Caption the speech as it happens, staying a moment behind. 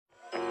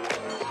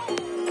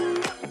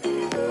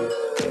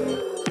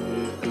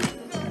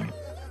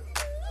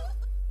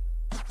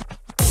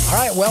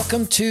right,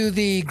 welcome to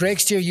the Greg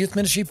Stier Youth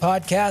Ministry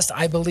Podcast.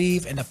 I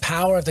believe in the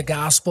power of the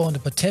gospel and the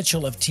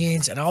potential of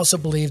teens, and I also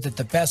believe that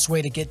the best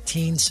way to get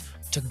teens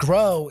to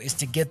grow is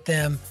to get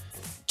them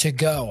to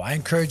go. I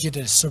encourage you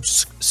to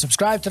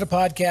subscribe to the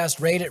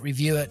podcast, rate it,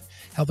 review it,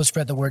 help us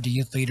spread the word to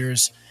youth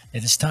leaders.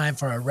 It is time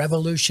for a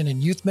revolution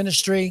in youth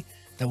ministry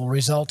that will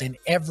result in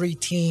every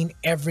teen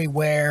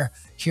everywhere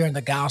hearing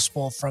the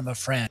gospel from a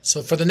friend.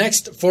 So for the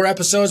next 4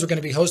 episodes, we're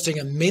going to be hosting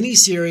a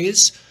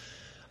mini-series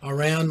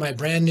around my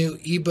brand new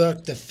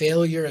ebook, The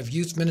Failure of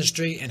Youth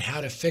Ministry and How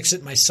to Fix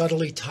It, my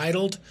subtly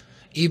titled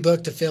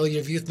ebook, The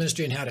Failure of Youth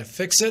Ministry and How to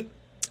Fix It.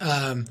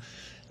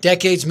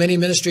 Decades, many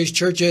ministries,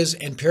 churches,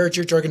 and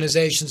parachurch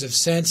organizations have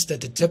sensed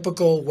that the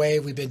typical way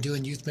we've been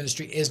doing youth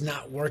ministry is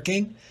not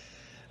working.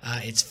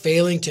 It's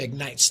failing to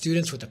ignite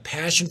students with a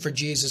passion for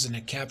Jesus and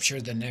to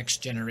capture the next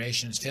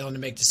generation. It's failing to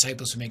make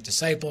disciples who make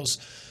disciples.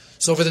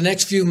 So for the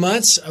next few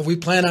months, we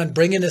plan on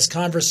bringing this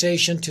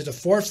conversation to the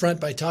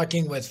forefront by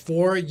talking with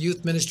 4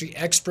 youth ministry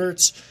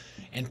experts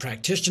and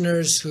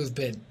practitioners who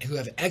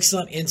have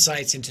excellent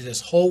insights into this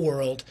whole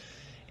world.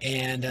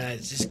 And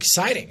it's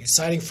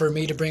exciting for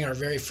me to bring our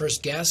very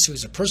first guest,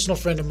 who's a personal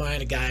friend of mine,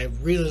 a guy I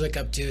really look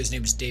up to. His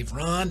name is Dave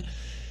Rahn.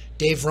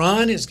 Dave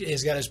Rahn has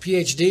got his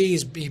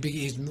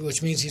PhD,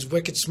 which means he's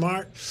wicked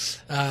smart,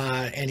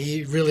 and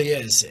he really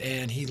is,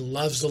 and he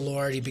loves the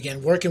Lord. He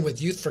began working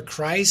with Youth for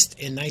Christ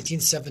in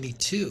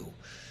 1972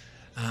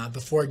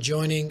 before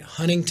joining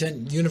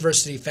Huntington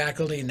University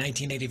faculty in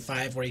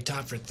 1985, where he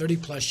taught for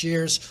 30-plus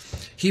years.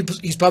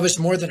 He's published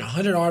more than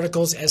 100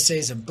 articles,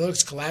 essays, and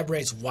books,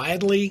 collaborates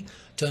widely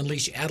to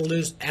unleash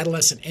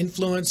adolescent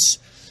influence.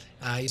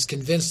 He's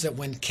convinced that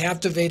when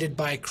captivated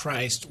by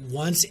Christ,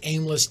 once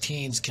aimless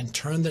teens can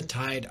turn the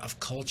tide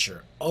of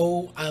culture.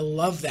 Oh, I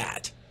love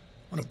that.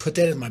 I want to put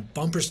that in my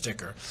bumper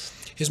sticker.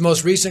 His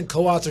most recent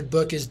co-authored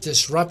book is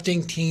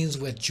Disrupting Teens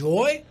with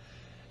Joy.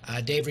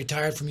 Dave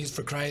retired from Youth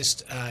for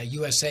Christ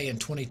USA in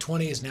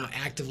 2020, is now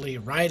actively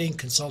writing,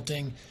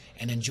 consulting,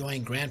 and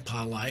enjoying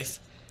grandpa life.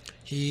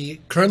 He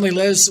currently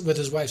lives with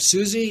his wife,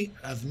 Susie,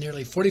 of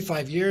nearly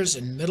 45 years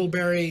in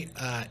Middlebury,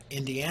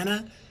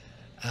 Indiana,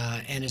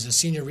 and is a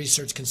senior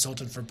research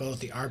consultant for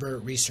both the Arbor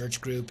Research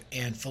Group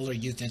and Fuller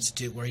Youth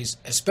Institute, where he's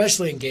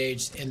especially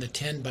engaged in the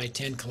 10 by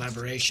 10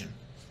 collaboration.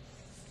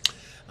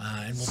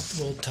 And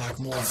we'll talk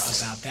more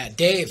about that.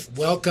 Dave,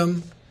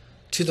 welcome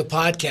to the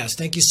podcast.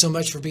 Thank you so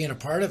much for being a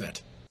part of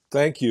it.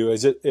 Thank you.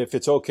 If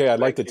it's okay, I'd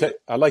like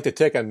to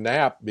take a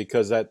nap,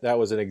 because that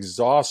was an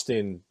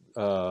exhausting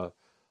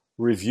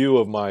review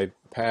of my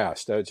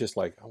past. I was just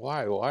like,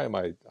 why am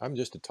I'm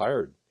just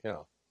tired, you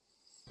know.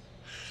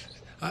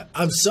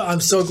 I'm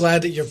so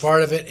glad that you're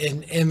part of it,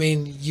 and I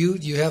mean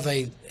you have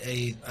a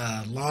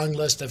long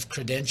list of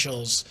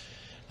credentials,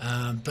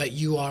 but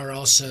you are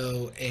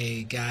also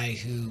a guy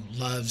who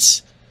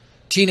loves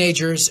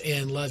teenagers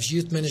and loves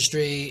youth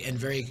ministry, and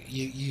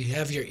you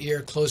have your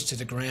ear close to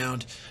the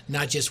ground,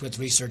 not just with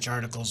research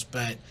articles,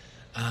 but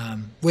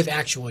with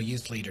actual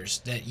youth leaders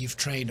that you've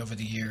trained over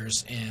the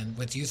years, and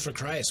with Youth for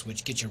Christ,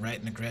 which gets you right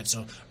in the grit.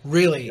 So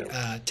really,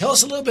 tell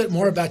us a little bit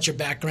more about your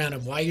background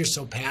and why you're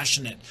so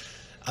passionate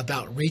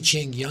about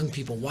reaching young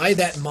people. Why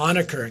that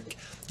moniker?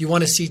 You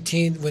want to see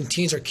when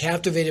teens are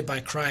captivated by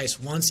Christ,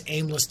 once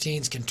aimless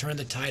teens can turn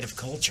the tide of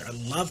culture. I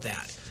love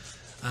that.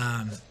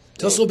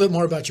 Tell us a little bit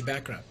more about your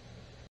background.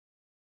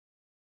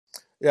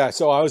 Yeah,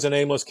 so I was an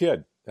aimless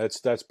kid.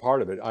 That's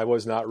part of it. I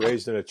was not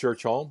raised in a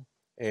church home,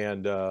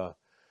 and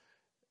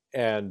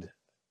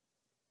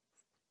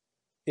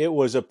it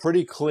was a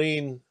pretty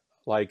clean,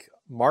 like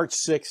March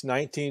 6,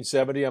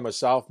 1970. I'm a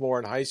sophomore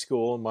in high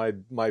school,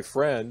 and my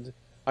friend.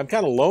 I'm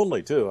kind of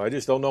lonely too. I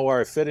just don't know where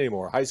I fit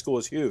anymore. High school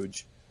is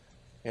huge.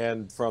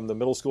 And from the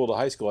middle school to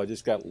high school, I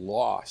just got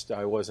lost.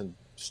 I wasn't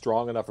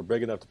strong enough or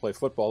big enough to play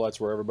football. That's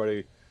where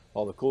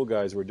all the cool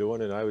guys were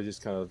doing. And I was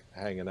just kind of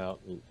hanging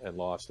out and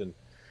lost. And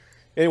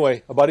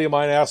anyway, a buddy of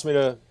mine asked me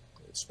to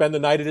spend the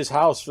night at his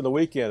house for the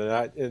weekend.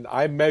 And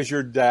I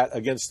measured that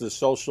against the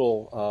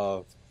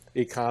social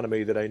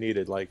economy that I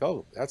needed. Like,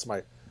 oh,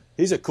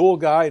 he's a cool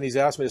guy. And he's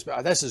asked me to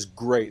spend, this is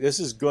great. This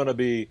is going to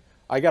be,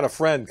 I got a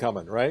friend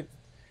coming, right?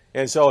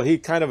 And so he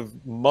kind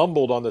of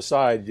mumbled on the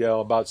side,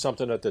 about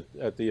something at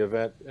the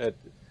event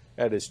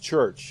at his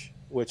church,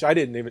 which I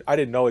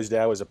didn't know his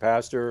dad was a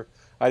pastor.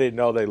 I didn't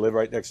know they lived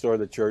right next door to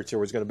the church. There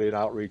was going to be an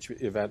outreach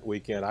event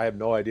weekend. I have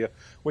no idea.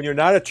 When you're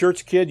not a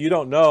church kid, you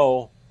don't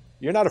know.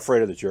 You're not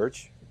afraid of the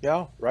church,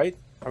 right?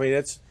 I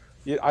mean,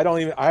 I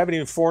haven't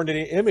even formed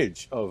any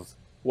image of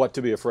what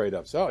to be afraid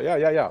of. So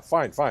yeah,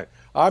 fine.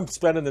 I'm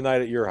spending the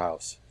night at your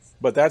house,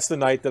 but that's the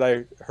night that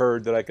I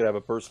heard that I could have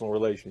a personal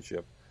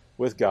relationship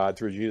with God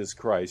through Jesus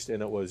Christ.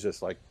 And it was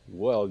just like,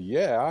 well,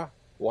 yeah,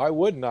 why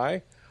wouldn't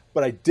I?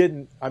 But I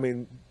didn't. I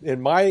mean,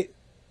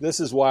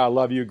 this is why I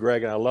love you,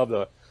 Greg, and I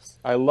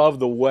love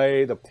the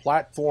way, the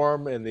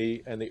platform and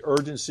the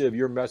urgency of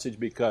your message,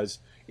 because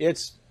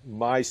it's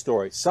my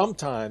story.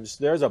 Sometimes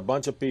there's a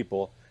bunch of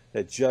people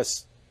that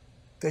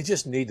they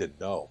just need to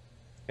know.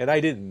 And I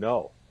didn't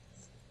know.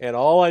 And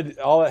all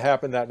that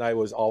happened that night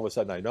was all of a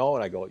sudden I know,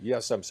 and I go,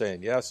 yes, I'm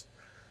saying yes.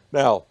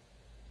 Now,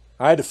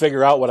 I had to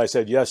figure out what I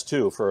said yes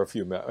to for a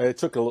few minutes. It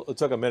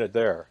took a minute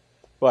there,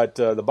 but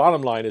the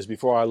bottom line is,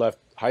 before I left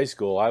high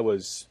school, I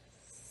was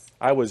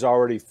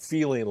already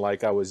feeling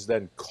like I was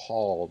then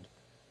called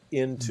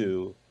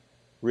into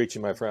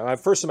reaching my friend. My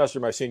first semester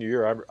of my senior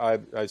year,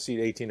 I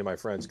seen 18 of my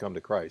friends come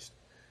to Christ.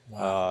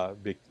 Wow.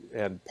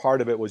 And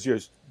part of it was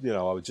just, I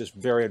was just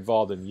very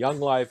involved in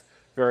Young Life,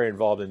 very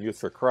involved in Youth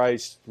for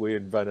Christ. We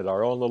invented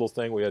our own little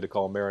thing. We had to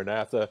call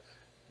Maranatha.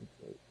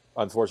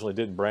 Unfortunately,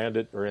 didn't brand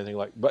it or anything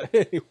like. But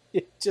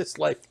anyway, just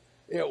like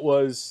it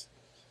was,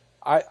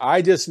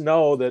 I just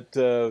know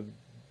that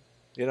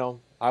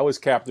I was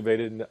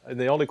captivated, and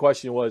the only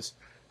question was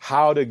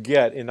how to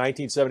get in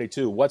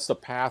 1972. What's the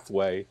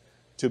pathway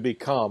to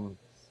become,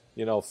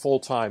 full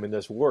time in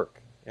this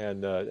work,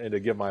 and to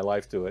give my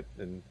life to it,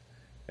 and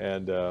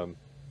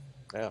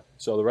yeah.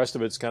 So the rest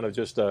of it's kind of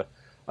just an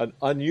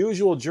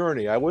unusual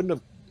journey. I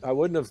wouldn't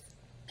have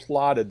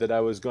plotted that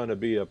I was going to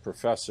be a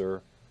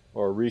professor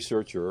or a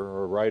researcher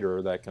or a writer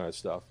or that kind of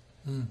stuff.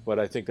 But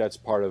I think that's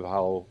part of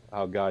how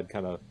God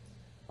kind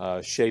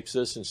of shapes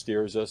us and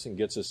steers us and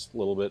gets us a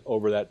little bit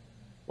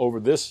over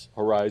this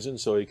horizon,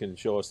 so He can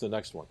show us the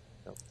next one.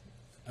 Yeah.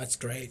 That's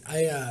great.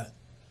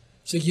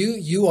 So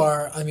you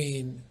are,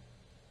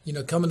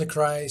 coming to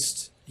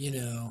Christ,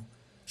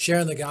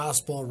 sharing the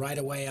gospel right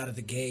away out of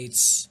the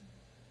gates.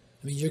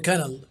 You're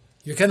kind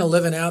of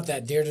living out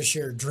that dare to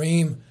share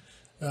dream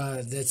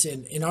that's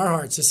in our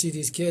hearts, to see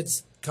these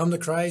kids come to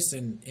Christ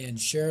and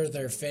share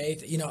their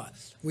faith.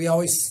 We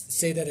always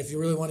say that if you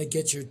really want to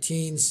get your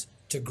teens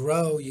to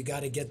grow, you got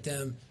to get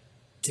them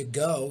to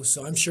go.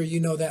 So I'm sure you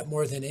know that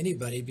more than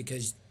anybody,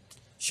 because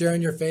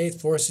sharing your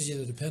faith forces you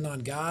to depend on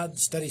God,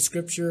 study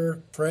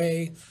Scripture,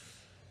 pray,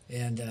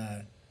 and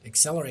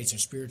accelerates your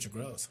spiritual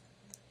growth.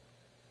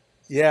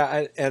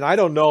 Yeah, and I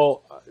don't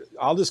know.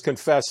 I'll just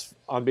confess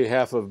on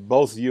behalf of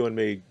both you and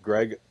me,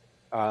 Greg.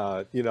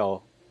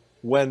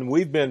 When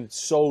we've been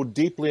so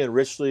deeply and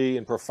richly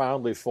and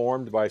profoundly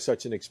formed by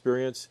such an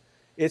experience,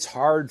 it's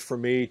hard for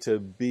me to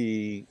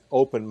be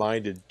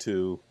open-minded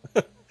to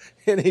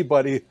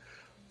anybody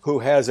who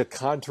has a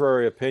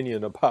contrary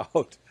opinion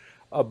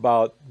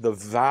about the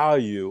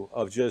value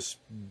of just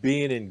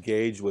being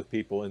engaged with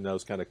people in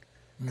those kind of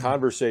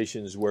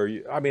conversations where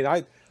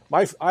I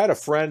had a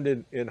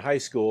friend in high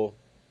school.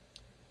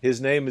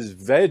 His name is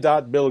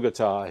Vedat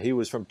Bilgata. He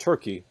was from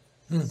Turkey.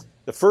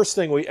 The first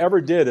thing we ever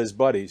did as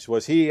buddies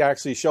was he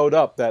actually showed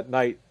up that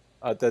night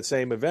at that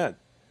same event.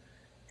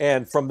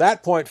 And from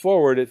that point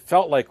forward, it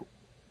felt like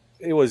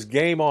it was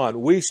game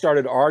on. We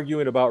started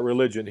arguing about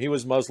religion. He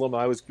was Muslim,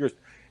 I was Christian,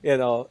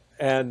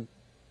 and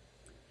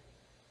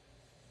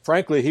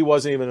frankly, he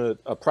wasn't even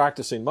a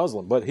practicing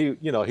Muslim, but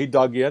he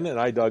dug in and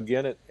I dug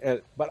in.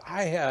 But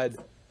I had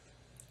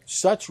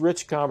such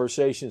rich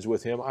conversations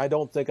with him. I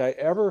don't think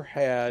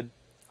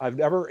I've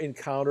never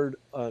encountered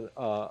an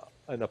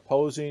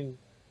opposing,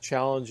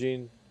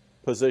 challenging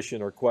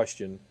position or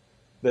question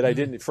that I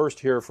didn't first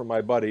hear from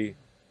my buddy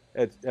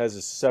as a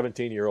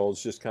 17-year-old,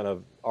 just kind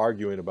of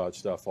arguing about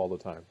stuff all the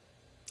time.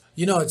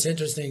 It's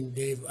interesting,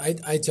 Dave.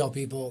 I tell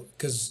people,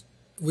 because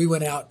we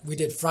went out, we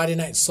did Friday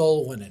night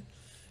soul winning.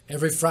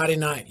 Every Friday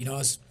night, it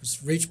was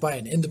reached by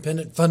an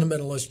independent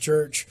fundamentalist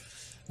church.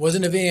 It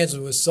wasn't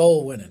evangelism, it was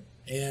soul winning.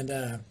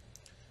 And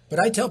but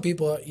I tell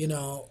people,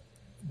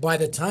 by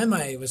the time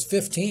I was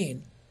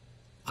 15,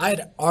 I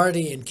had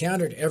already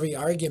encountered every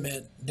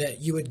argument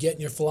that you would get in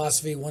your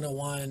Philosophy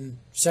 101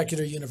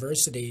 secular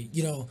university.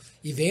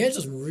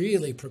 Evangelism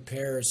really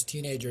prepares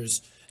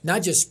teenagers,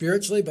 not just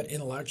spiritually, but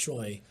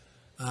intellectually,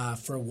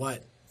 for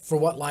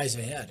what lies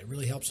ahead. It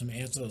really helps them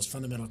answer those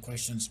fundamental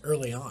questions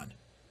early on.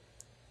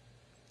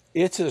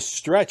 It's a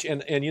stretch,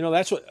 and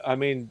that's what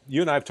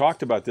you and I have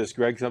talked about this,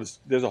 Greg.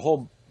 There's a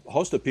whole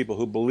host of people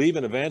who believe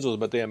in evangelism,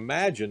 but they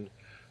imagine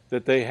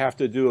that they have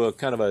to do a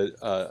kind of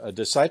a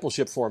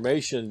discipleship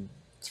formation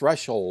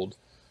threshold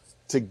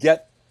to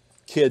get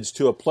kids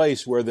to a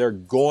place where they're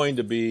going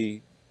to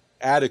be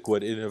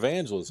adequate in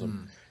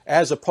evangelism,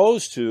 as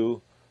opposed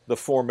to the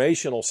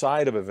formational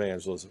side of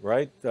evangelism.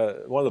 Right?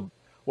 One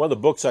of the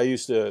books I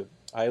used to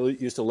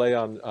lay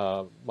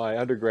on my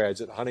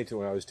undergrads at Huntington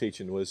when I was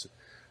teaching was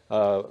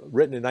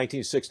written in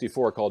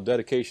 1964, called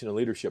Dedication and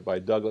Leadership by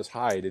Douglas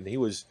Hyde, and he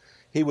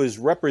was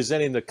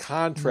representing the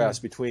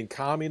contrast between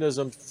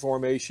communism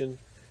formation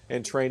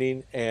and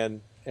training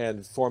and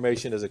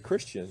formation as a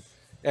Christian.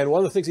 And one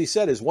of the things he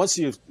said is, once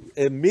you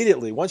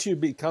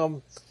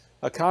become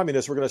a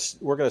communist, we're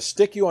going to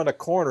stick you on a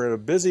corner in a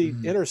busy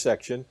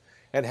intersection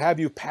and have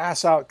you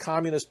pass out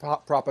communist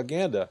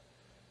propaganda.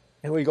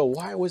 And we go,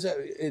 why was that?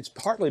 It's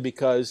partly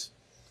because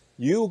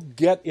you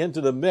get into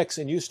the mix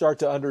and you start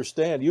to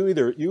understand. You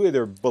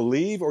either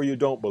believe or you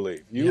don't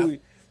believe. You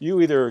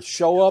either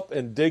show up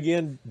and dig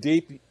in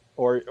deep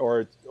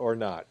or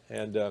not.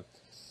 And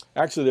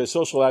actually, there's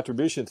social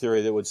attribution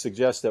theory that would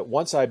suggest that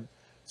once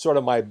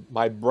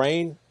my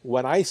brain,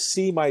 when I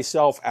see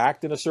myself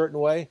act in a certain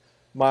way,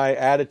 my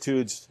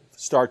attitudes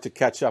start to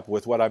catch up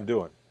with what I'm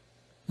doing.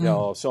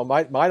 So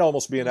it might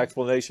almost be an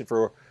explanation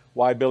for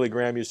why Billy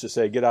Graham used to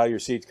say, "Get out of your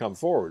seat, come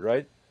forward."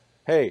 Right?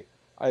 Hey,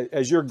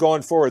 as you're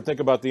going forward, think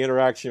about the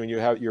interaction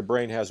your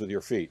brain has with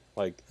your feet.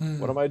 Like,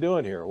 what am I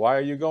doing here? Why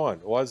are you going?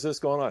 Why is this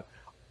going on?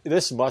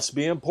 This must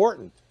be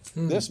important.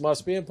 This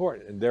must be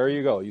important. And there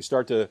you go. You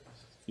start to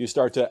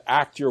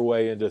act your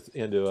way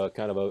into a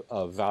kind of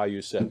a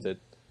value set that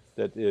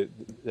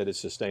is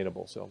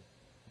sustainable. So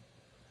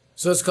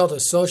it's called a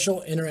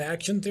social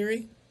interaction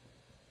theory.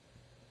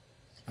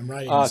 I'm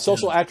writing this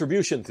social down.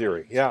 attribution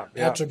theory. Yeah.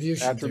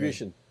 Attribution.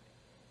 Attribution.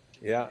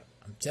 Theory. Yeah.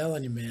 I'm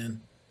telling you,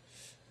 man.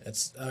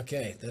 That's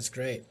okay. That's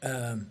great.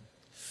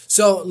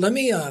 So let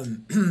me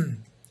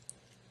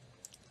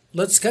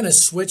let's kind of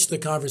switch the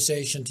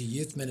conversation to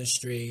youth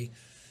ministry.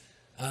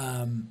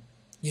 We're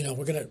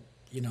gonna,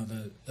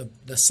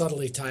 the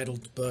subtly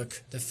titled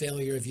book, "The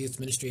Failure of Youth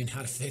Ministry and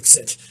How to Fix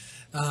It."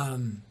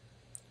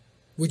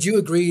 Would you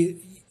agree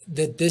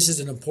that this is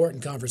an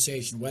important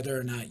conversation, whether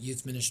or not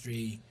youth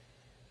ministry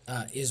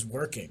is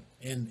working,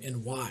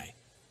 and why?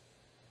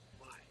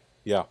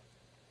 Yeah.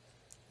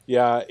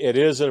 Yeah, it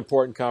is an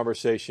important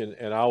conversation,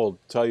 and I will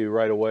tell you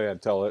right away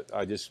until it.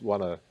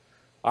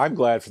 I'm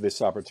glad for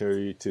this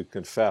opportunity to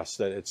confess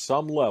that at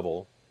some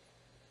level,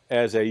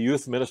 as a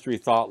youth ministry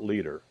thought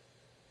leader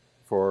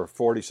for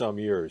 40 some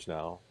years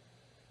now,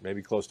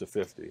 maybe close to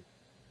 50,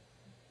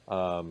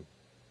 I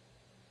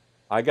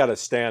got to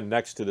stand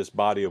next to this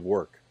body of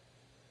work.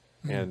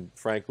 And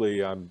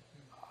frankly, I'm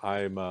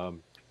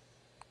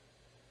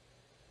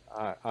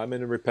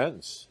in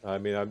repentance. I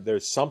mean,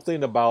 there's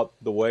something about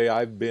the way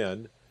I've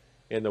been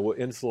and the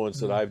influence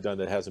that I've done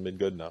that hasn't been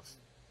good enough,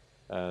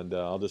 and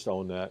I'll just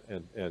own that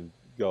and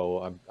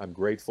go. I'm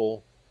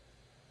grateful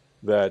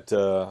that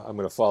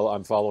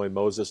I'm following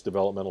Moses'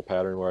 developmental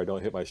pattern where I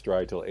don't hit my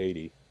stride till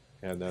 80,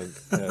 and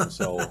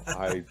so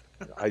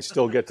I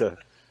still get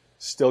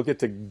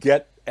to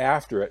get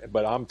after it.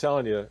 But I'm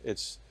telling you,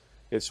 it's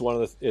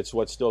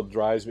what still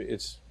drives me.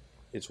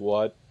 It's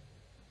what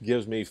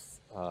gives me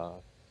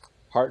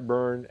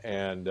heartburn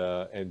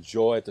and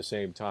joy at the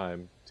same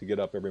time to get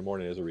up every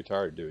morning as a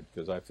retired dude,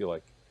 because I feel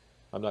like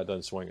I'm not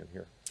done swinging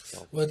here.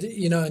 So. Well,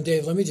 and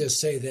Dave, let me just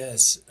say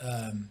this.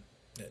 I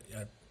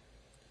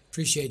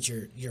appreciate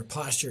your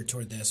posture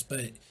toward this,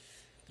 but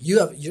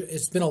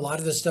it's been a lot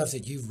of the stuff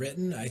that you've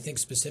written, I think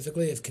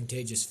specifically of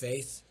Contagious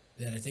Faith,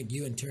 that I think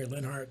you and Terry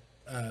Linhart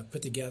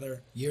put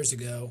together years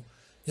ago.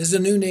 This is a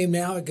new name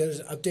now. It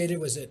goes updated.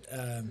 Was it?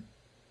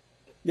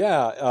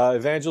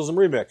 Evangelism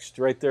Remixed,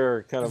 right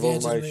there, kind of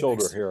over my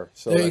shoulder here.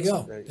 So there you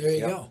go. There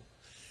you go.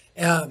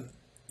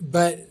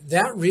 But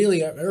that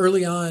really,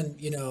 early on,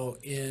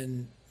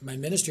 in my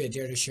ministry at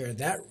Dare to Share,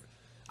 that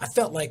I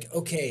felt like,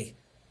 okay,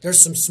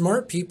 there's some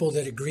smart people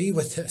that agree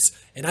with this.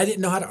 And I didn't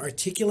know how to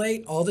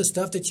articulate all the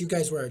stuff that you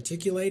guys were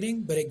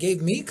articulating, but it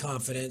gave me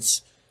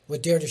confidence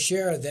with Dare to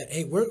Share that,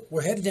 hey,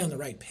 we're headed down the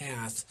right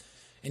path.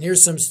 And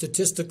here's some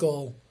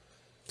statistical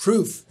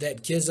proof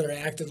that kids that are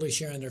actively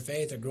sharing their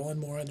faith are growing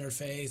more in their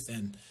faith,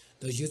 and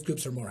those youth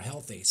groups are more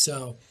healthy.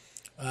 So,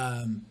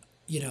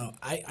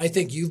 I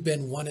think you've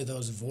been one of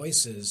those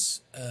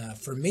voices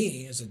for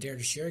me as a Dare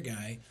to Share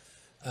guy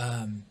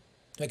that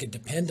I could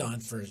depend on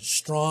for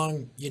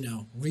strong,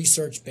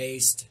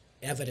 research-based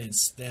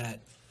evidence that,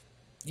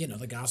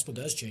 the gospel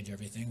does change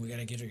everything. We got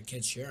to get our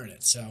kids sharing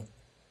it. So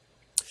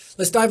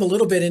let's dive a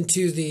little bit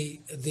into the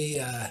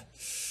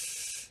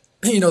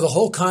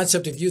whole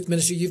concept of youth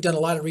ministry. You've done a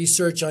lot of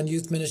research on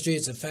youth ministry,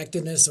 its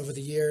effectiveness over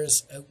the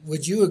years.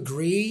 Would you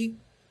agree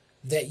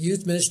that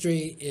youth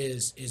ministry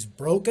is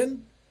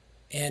broken?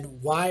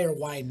 And why or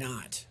why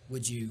not?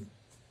 Would you?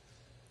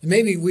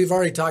 Maybe we've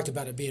already talked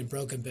about it being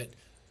broken, but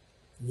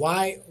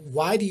why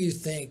do you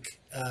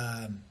think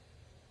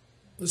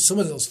some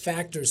of those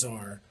factors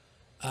are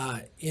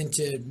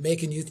into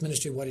making youth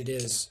ministry what it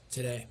is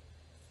today?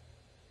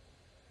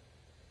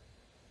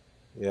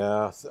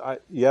 Yeah,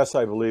 yes,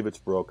 I believe it's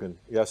broken.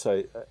 Yes,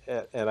 I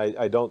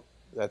don't.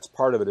 That's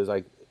part of it. Is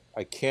I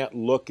can't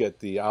look at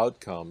the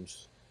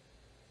outcomes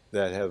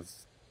that have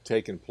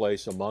taken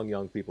place among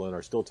young people and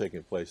are still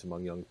taking place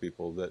among young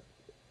people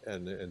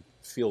and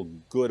feel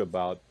good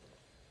about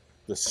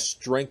the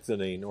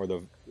strengthening or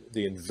the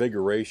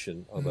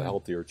invigoration of a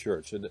healthier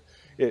church. And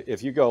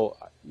if you go,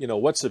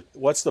 what's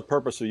the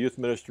purpose of youth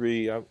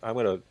ministry?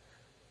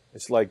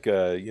 It's like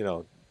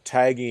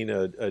tagging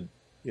a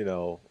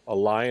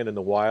lion in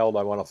the wild.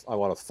 I want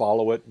to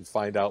follow it and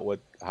find out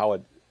how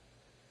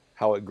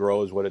it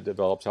grows, what it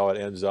develops, how it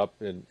ends up,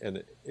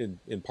 and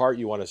in part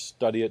you want to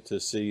study it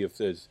to see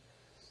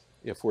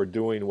if we're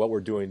doing what we're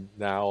doing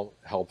now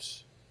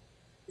helps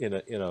in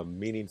a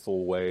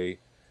meaningful way.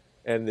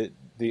 And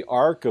the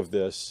arc of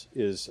this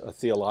is a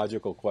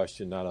theological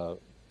question, not a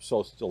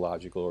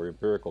sociological or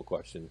empirical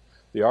question.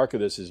 The arc of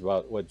this is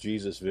about what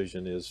Jesus'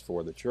 vision is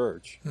for the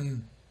church,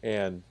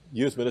 and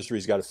youth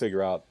ministry's got to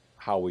figure out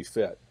how we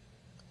fit.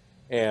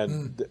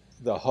 And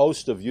the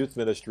host of youth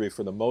ministry,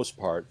 for the most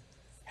part,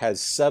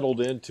 has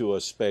settled into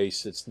a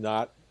space that's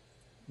not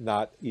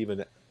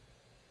even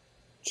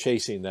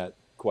chasing that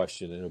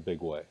question in a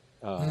big way.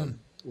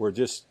 We're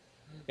just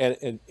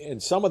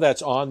And some of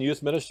that's on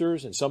youth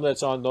ministers, and some of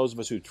that's on those of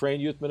us who train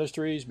youth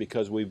ministries,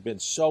 because we've been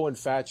so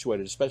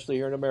infatuated, especially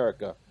here in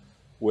America,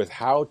 with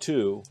how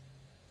to,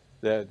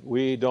 that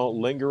we don't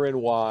linger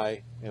in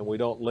why, and we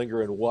don't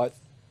linger in what,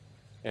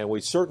 and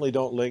we certainly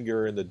don't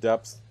linger in the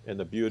depth and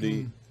the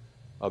beauty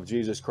of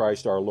Jesus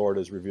Christ our Lord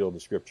as revealed in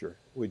Scripture.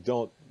 We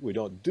don't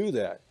do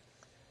that.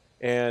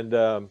 And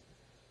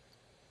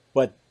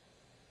but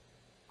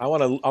I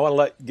want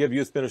to give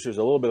youth ministers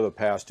a little bit of a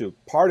pass too.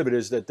 Part of it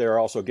is that they're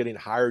also getting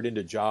hired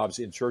into jobs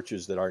in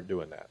churches that aren't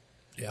doing that.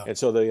 Yeah. And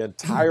so the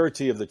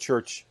entirety of the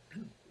church,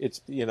 it's,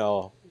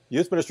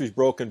 youth ministry is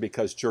broken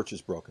because church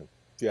is broken,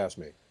 if you ask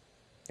me.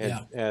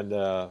 And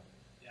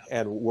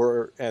and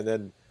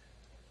then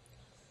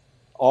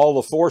all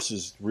the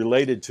forces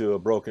related to a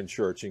broken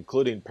church,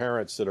 including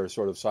parents that are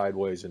sort of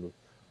sideways and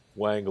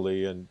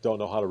wangly and don't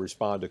know how to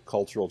respond to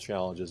cultural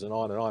challenges, and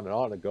on and on and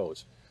on it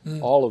goes.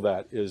 All of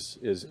that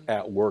is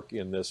at work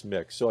in this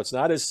mix. So it's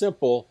not as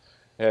simple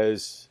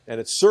as, and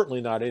it's certainly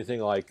not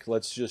anything like,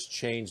 let's just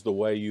change the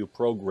way you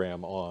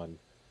program on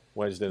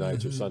Wednesday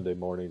nights or Sunday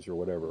mornings or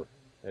whatever.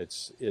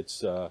 It's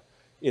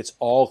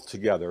all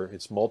together.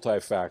 It's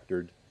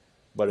multifactored,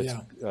 but it's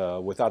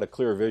without a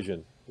clear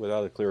vision.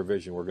 Without a clear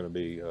vision, we're going to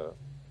be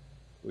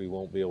we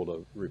won't be able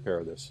to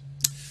repair this.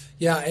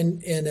 Yeah,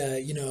 and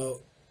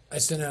I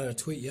sent out a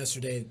tweet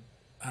yesterday.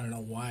 I don't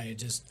know why.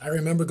 I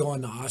remember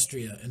going to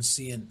Austria and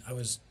I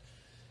was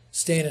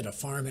staying at a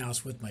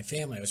farmhouse with my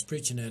family. I was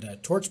preaching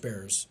at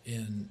Torchbearers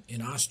in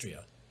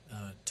Austria,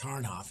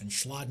 Tarnhof in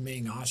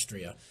Schladming,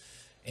 Austria.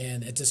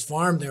 And at this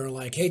farm, they were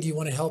like, hey, do you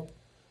want to help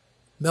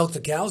milk the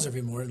cows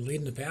every morning,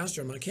 leading the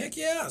pasture? I'm like, heck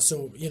yeah.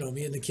 So,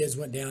 me and the kids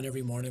went down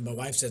every morning. My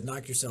wife said,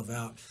 knock yourself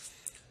out.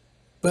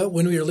 But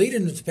when we were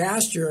leading the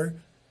pasture,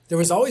 there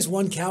was always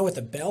one cow with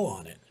a bell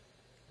on it.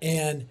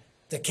 And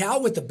the cow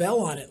with the bell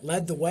on it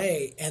led the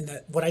way.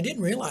 And what I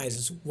didn't realize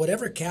is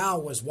whatever cow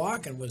was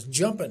walking was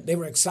jumping. They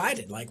were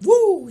excited, like,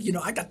 woo,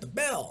 I got the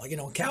bell,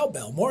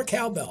 cowbell, more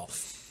cowbell.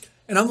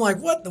 And I'm like,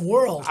 what in the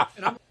world?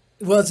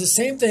 Well, it's the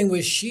same thing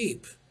with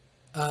sheep.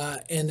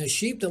 And the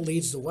sheep that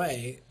leads the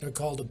way, they're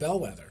called a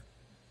bellwether.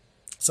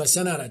 So I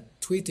sent out a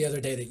tweet the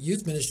other day that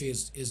youth ministry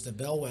is the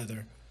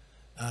bellwether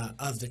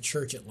of the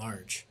church at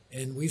large.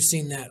 And we've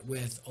seen that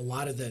with a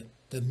lot of the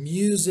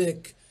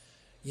music.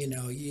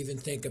 You even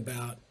think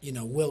about,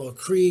 Willow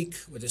Creek,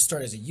 where it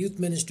started as a youth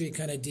ministry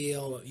kind of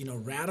deal,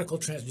 radical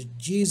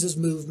Jesus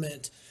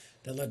movement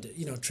that led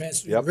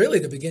to, really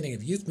the beginning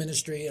of youth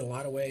ministry in a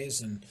lot of ways,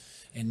 and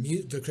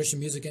the Christian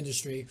music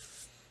industry.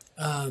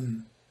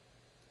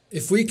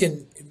 If we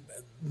can,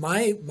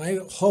 my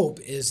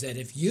hope is that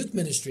if youth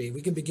ministry,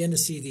 we can begin to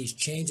see these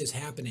changes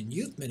happen in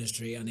youth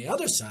ministry, on the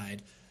other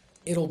side,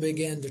 it'll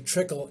begin to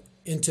trickle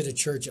into the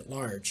church at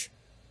large.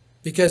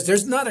 Because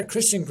there's not a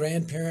Christian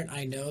grandparent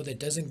I know that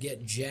doesn't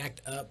get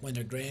jacked up when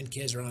their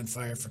grandkids are on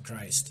fire for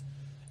Christ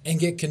and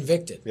get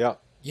convicted. Yeah.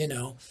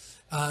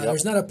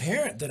 There's not a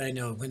parent that I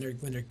know when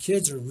their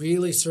kids are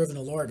really serving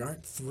the Lord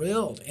aren't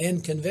thrilled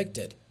and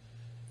convicted.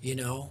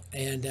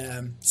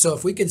 And so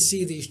if we can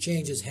see these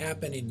changes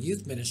happen in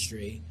youth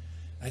ministry,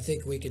 I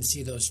think we can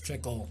see those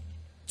trickle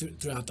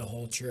throughout the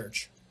whole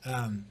church.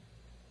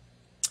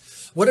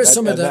 What are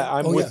some of the?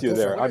 I'm with you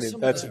there. I mean,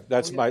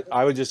 that's my.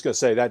 I was just going to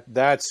say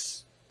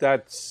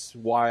that's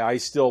why I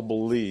still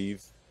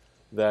believe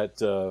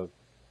that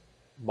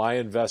my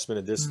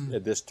investment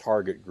at this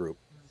target group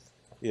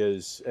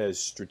is as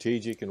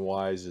strategic and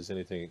wise as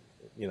anything.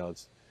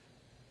 It's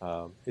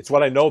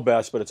what I know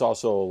best, but it's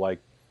also like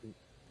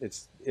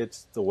it's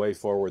the way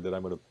forward that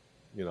I'm going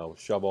to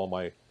shove all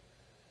my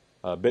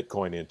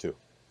Bitcoin into.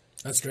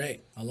 That's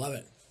great. I love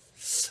it.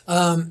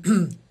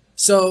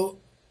 So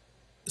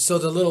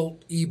the little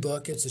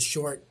ebook, it's a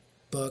short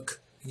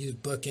book. Use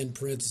book in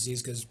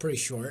parentheses because it's pretty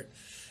short.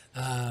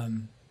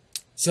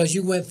 So as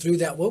you went through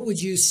that, what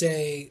would you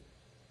say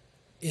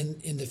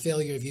in the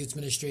failure of youth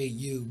ministry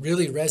you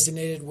really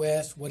resonated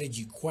with? What did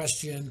you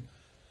question?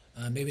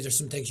 Maybe there's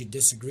some things you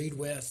disagreed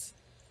with,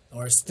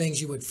 or things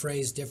you would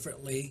phrase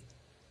differently.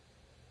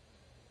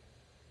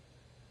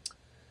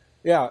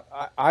 Yeah,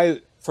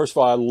 I first of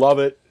all, I love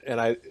it,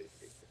 and I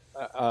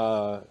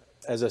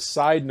as a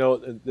side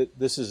note,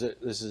 this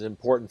is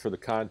important for the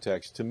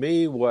context. To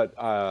me, what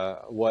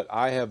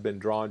I have been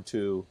drawn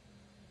to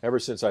ever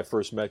since I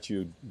first met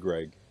you,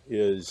 Greg,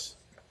 is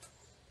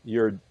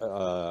your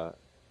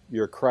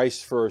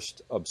Christ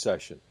first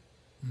obsession.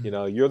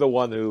 Mm-hmm. You're the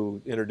one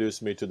who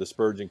introduced me to the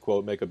Spurgeon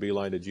quote, "Make a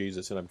beeline to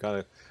Jesus," and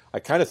I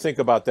kind of think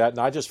about that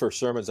not just for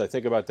sermons. I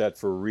think about that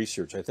for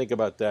research. I think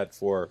about that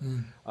for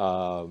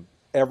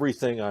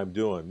everything I'm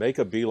doing. Make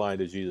a beeline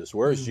to Jesus.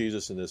 Where's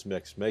Jesus in this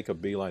mix? Make a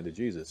beeline to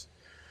Jesus.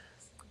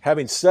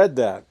 Having said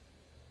that,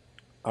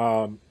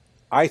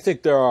 I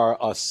think there are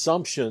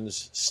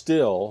assumptions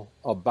still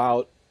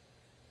about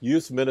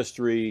youth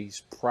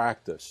ministry's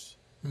practice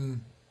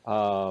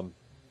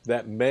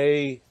that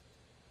may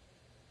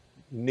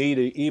need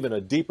even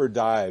a deeper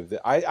dive.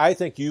 I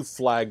think you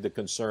flagged the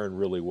concern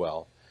really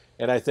well,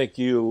 and I think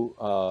you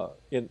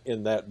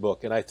in that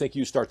book, and I think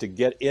you start to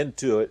get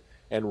into it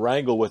and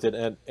wrangle with it.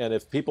 And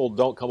if people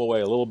don't come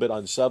away a little bit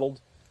unsettled,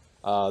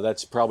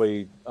 that's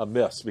probably a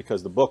miss,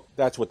 because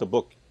that's what the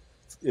book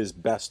is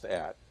best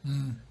at.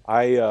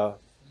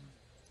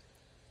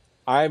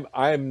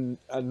 I'm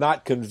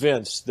not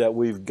convinced that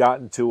we've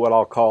gotten to what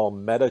I'll call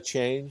meta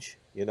change.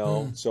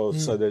 So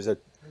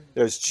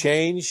there's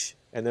change,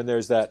 and then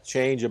there's that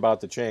change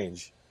about the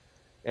change,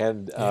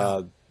 and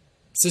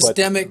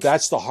systemic. But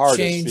that's the hardest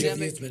change of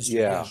youth ministry.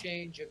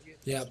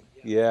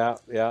 Yeah,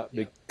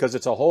 because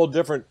it's a whole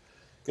different.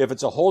 If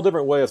it's a whole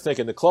different way of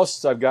thinking, the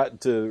closest I've gotten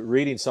to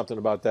reading something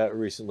about that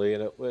recently,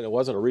 and it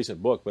wasn't a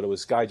recent book, but it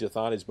was Guy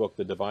Jathani's book,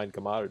 The Divine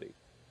Commodity.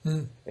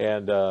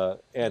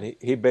 And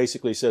he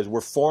basically says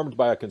we're formed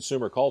by a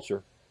consumer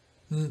culture.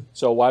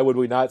 So why would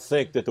we not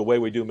think that the way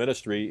we do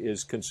ministry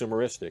is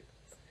consumeristic?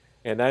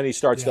 And then he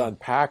starts to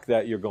unpack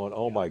that. You're going,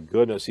 oh my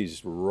goodness,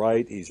 he's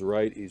right.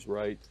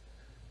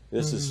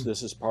 This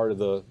is part of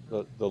the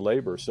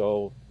labor.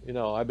 So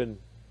I've been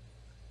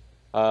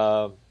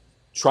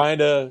trying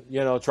to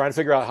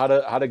figure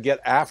out how to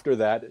get after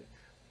that.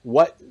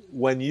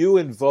 When you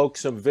invoke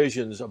some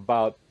visions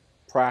about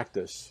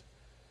practice,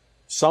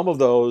 some of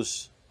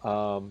those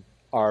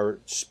are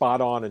spot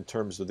on in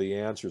terms of the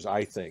answers,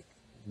 I think,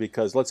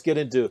 because let's get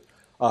into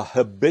a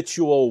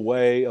habitual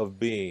way of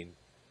being,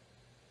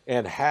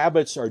 and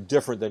habits are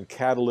different than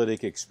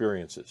catalytic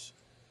experiences.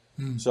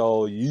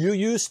 So you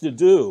used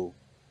to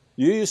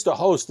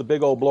host the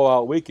big old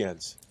blowout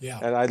weekends,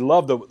 and I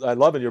love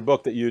in your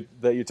book that you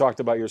talked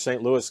about your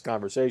St. Louis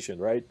conversation,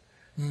 right?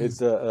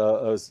 It's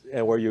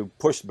and where you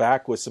pushed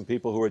back with some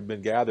people who had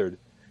been gathered,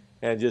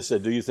 and just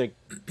said, do you think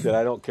that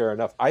I don't care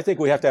enough? I think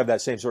we have to have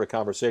that same sort of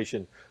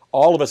conversation.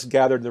 All of us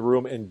gathered in the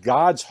room, and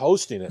God's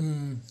hosting it.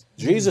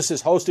 Jesus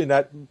is hosting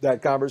that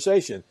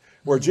conversation,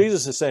 where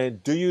Jesus is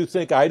saying, do you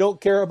think I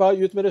don't care about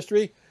youth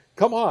ministry?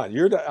 Come on.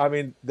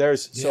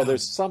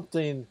 There's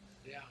something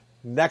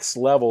next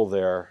level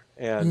there.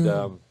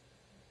 And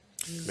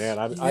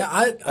man,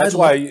 that's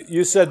why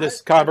you said this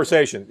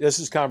conversation. This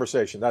is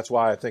conversation. That's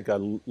why I think I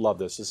love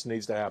this. This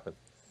needs to happen.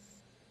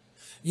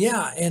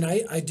 Yeah, and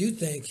I do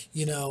think,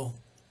 I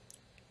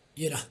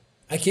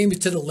came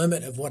to the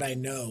limit of what I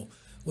know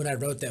when I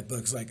wrote that book.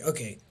 It's like,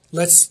 okay,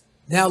 let's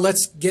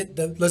get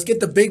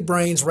the big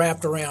brains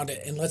wrapped around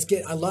it, and I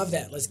love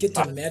that. Let's get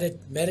to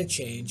meta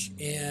change.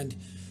 And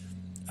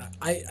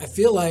I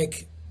feel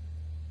like,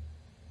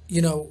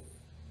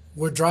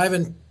 we're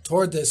driving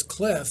toward this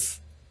cliff,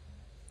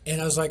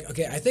 and I was like,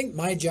 okay, I think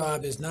my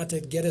job is not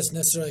to get us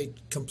necessarily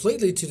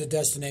completely to the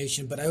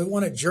destination, but I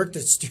want to jerk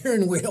the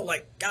steering wheel,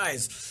 like,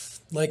 guys,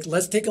 like,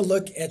 let's take a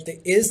look at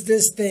is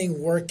this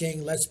thing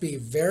working? Let's be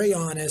very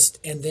honest.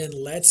 And then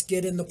let's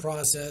get in the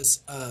process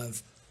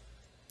of,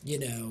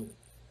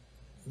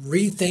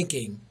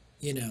 rethinking,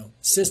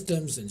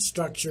 systems and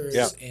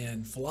structures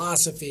and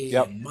philosophy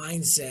and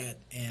mindset,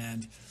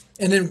 and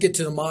then get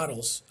to the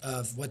models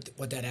of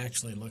what that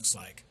actually looks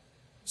like.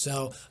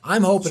 So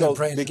I'm hoping and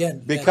praying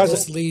again because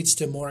this leads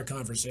to more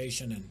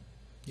conversation and,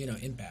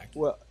 impact.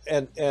 Well,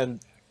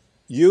 and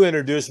you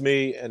introduced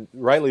me, and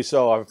rightly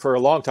so. For a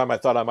long time, I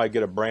thought I might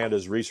get a brand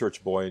as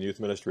research boy in youth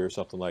ministry or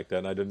something like that,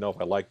 and I didn't know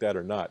if I liked that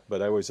or not. But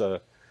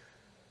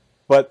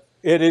but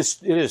it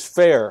is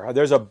fair.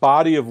 There's a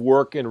body of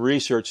work and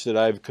research that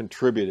I've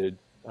contributed,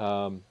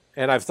 and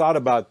I've thought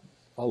a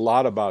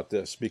lot about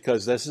this,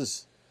 because this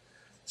is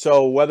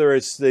so. Whether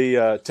it's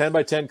the 10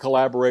 by 10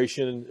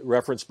 collaboration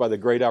referenced by the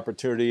Great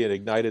Opportunity and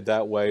ignited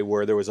that way,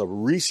 where there was a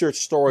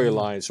research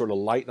storyline sort of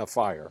lighting a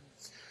fire.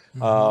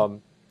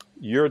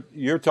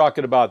 You're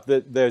talking about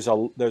that. There's a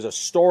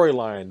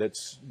storyline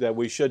that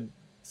we should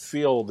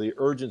feel the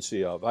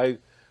urgency of.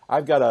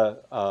 I've got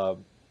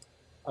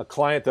a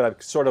client that I'm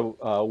sort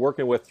of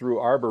working with through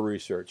Arbor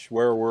Research,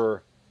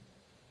 where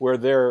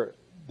they're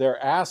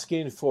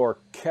asking for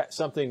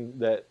something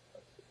that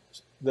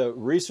the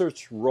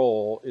research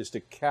role is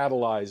to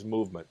catalyze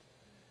movement,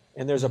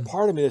 and there's a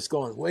part of me that's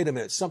going, wait a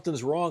minute,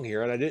 something's wrong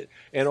here,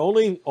 and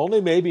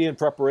only maybe in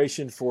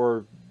preparation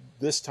for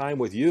this time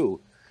with you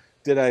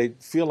did I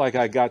feel like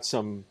I got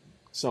some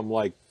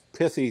like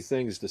pithy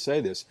things to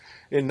say this.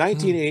 In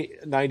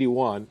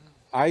 1991,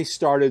 I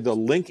started the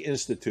Link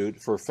Institute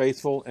for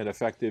Faithful and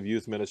Effective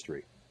Youth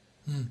Ministry.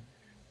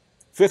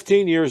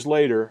 15 years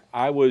later,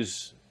 I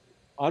was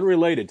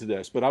unrelated to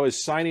this, but I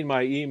was signing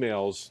my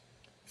emails,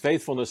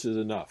 faithfulness is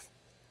enough.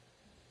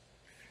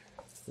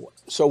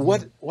 So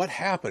what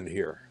happened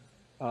here?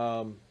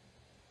 The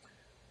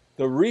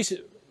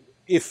recent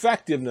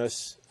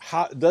effectiveness.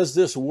 How does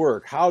this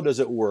work? How does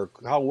it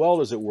work? How well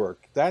does it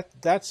work? That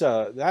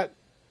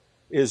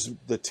is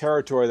the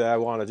territory that I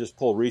want to just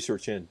pull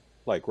research in,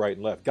 like right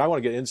and left. I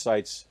want to get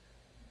insights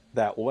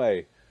that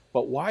way.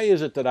 But why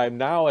is it that I'm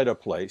now at a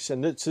place,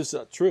 and this is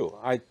true,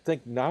 I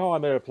think now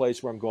I'm at a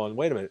place where I'm going,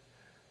 wait a minute,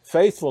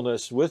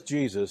 faithfulness with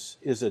Jesus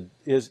is it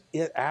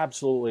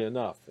absolutely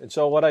enough. And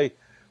so what I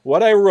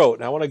wrote,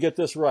 and I want to get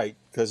this right,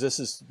 because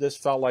this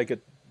felt like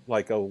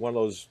one of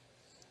those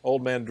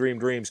old man dream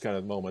dreams kind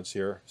of moments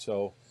here.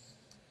 So,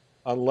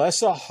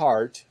 unless a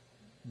heart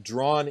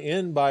drawn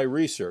in by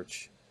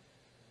research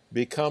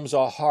becomes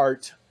a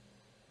heart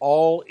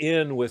all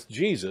in with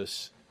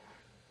Jesus,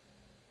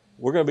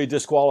 we're going to be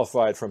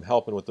disqualified from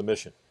helping with the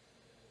mission.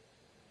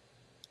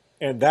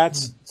 And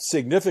that's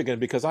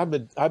significant because I've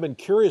been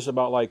curious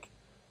about, like,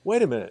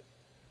 wait a minute,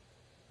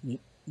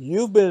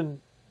 you've been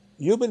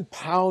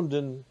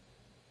pounding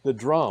the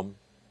drum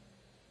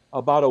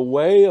about a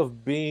way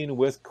of being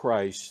with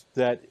Christ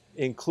that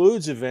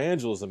includes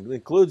evangelism,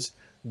 includes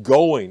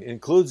going,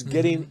 includes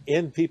getting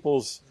in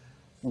people's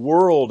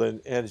world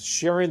and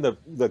sharing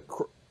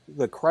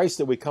the Christ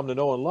that we come to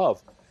know and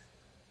love.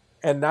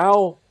 And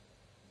now,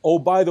 oh,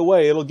 by the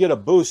way, it'll get a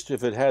boost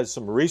if it has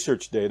some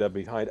research data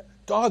behind it.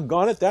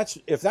 Doggone it,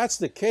 if that's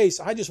the case,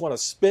 I just want to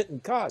spit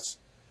and cuss,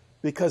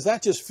 because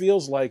that just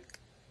feels like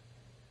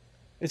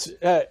it's,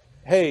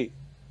 hey,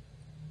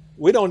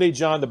 we don't need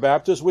John the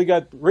Baptist. We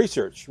got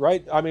research,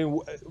 right? I mean,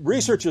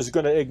 research is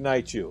going to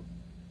ignite you.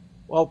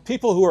 Well,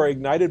 people who are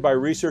ignited by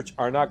research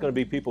are not going to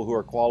be people who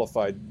are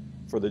qualified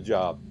for the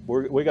job.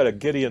 We got a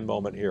Gideon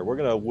moment here. We're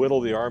going to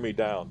whittle the army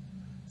down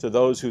to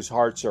those whose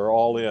hearts are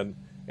all in.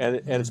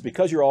 And it's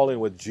because you're all in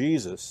with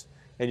Jesus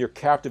and you're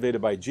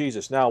captivated by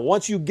Jesus. Now,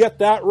 once you get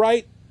that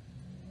right,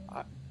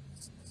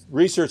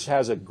 research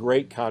has a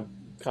great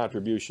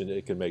contribution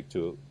it can make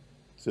to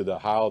the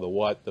how, the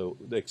what, the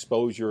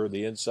exposure,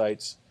 the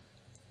insights,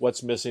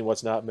 what's missing,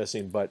 what's not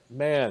missing. But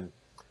man,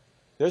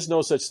 there's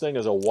no such thing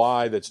as a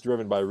why that's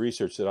driven by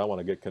research that I want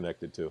to get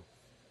connected to.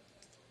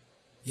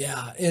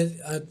 Yeah,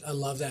 I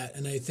love that.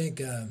 And I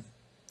think,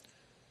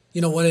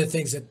 one of the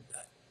things that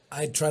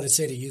I try to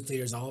say to youth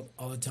leaders all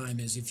the time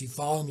is, if you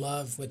fall in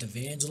love with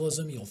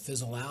evangelism, you'll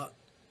fizzle out.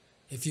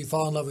 If you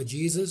fall in love with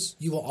Jesus,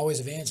 you will always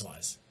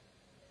evangelize,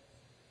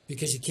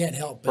 because you can't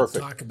help but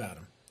talk about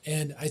him.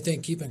 And I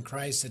think keeping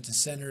Christ at the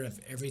center of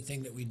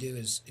everything that we do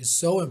is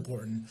so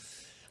important.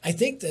 I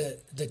think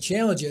the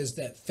challenge is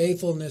that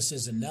faithfulness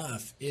is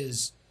enough.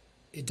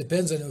 It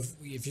depends on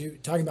if you're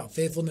talking about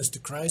faithfulness to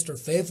Christ or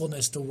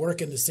faithfulness to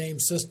work in the same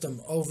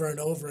system over and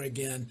over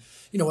again.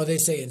 What they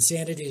say,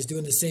 insanity is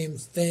doing the same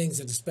things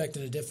and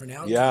expecting a different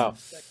outcome.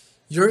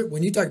 Yeah.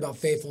 When you talk about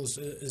faithfulness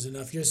is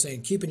enough, you're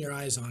saying keeping your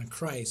eyes on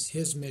Christ,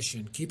 his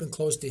mission, keeping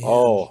close to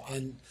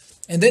him.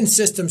 And then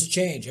systems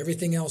change.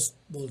 Everything else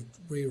will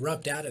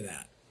erupt out of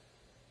that.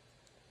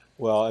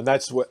 Well, and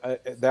that's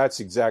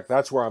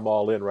where I'm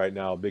all in right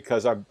now,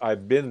 because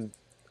I've been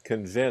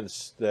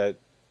convinced that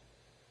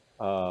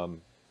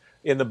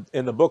in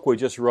the book we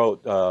just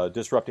wrote,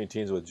 Disrupting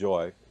Teens with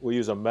Joy, we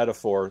use a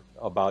metaphor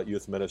about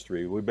youth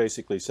ministry. We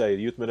basically say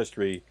youth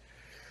ministry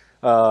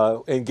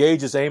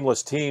engages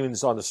aimless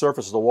teens on the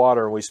surface of the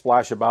water, and we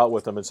splash about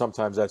with them, and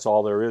sometimes that's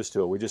all there is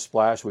to it. We just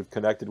splash. We've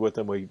connected with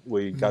them.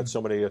 We got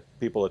so many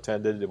people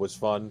attended. It was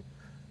fun.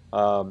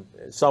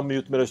 Some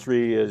youth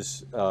ministry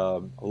is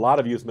a lot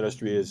of youth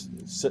ministry is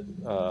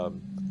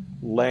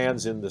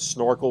lands in the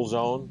snorkel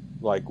zone.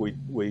 Like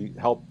we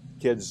help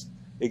kids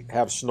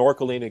have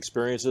snorkeling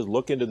experiences,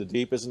 look into the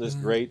deep. Isn't this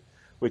great?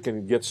 We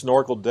can get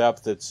snorkel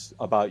depth. It's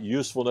about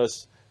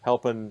usefulness,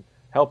 helping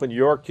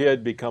your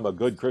kid become a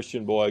good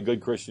Christian boy, a good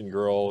Christian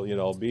girl,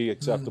 be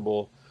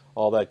acceptable,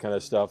 all that kind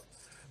of stuff.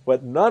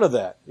 But none of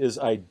that is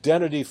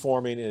identity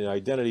forming and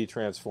identity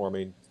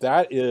transforming.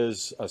 That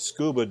is a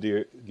scuba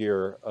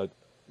gear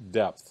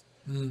depth.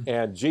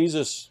 And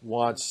Jesus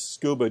wants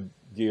scuba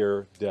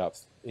gear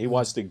depth. He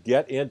wants to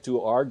get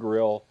into our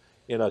grill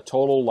in a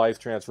total life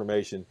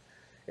transformation.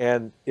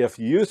 And if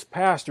youth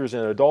pastors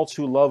and adults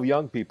who love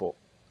young people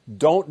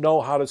don't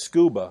know how to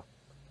scuba,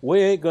 we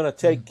ain't going to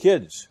take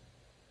kids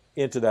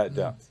into that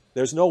depth.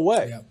 There's no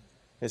way. Yeah.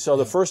 And so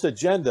the first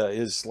agenda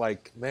is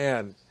like,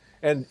 man,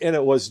 and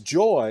it was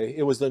joy.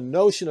 It was the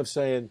notion of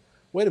saying,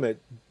 wait a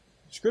minute,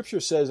 Scripture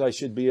says I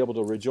should be able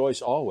to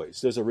rejoice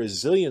always. There's a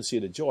resiliency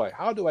to joy.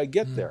 How do I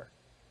get there?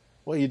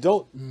 Well, you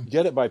don't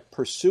get it by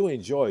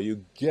pursuing joy.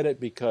 You get it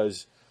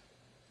because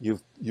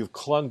you've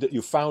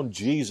found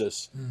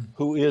Jesus,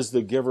 who is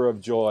the giver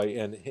of joy,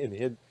 and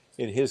in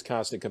his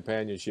constant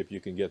companionship you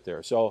can get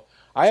there. So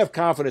I have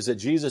confidence that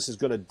Jesus is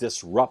going to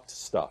disrupt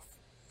stuff.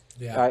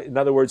 Yeah. In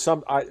other words,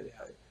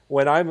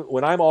 when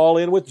I'm all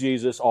in with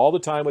Jesus, all the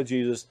time with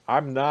Jesus,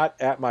 I'm not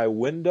at my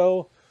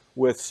window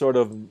with sort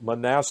of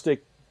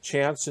monastic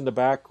chants in the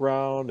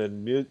background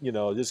and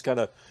just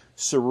kind of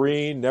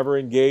serene, never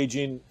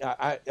engaging.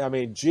 I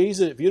mean,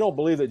 Jesus. If you don't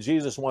believe that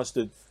Jesus wants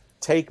to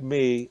take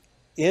me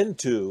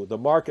into the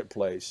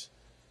marketplace,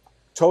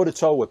 toe to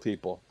toe with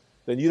people,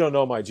 then you don't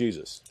know my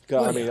Jesus.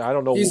 I mean, I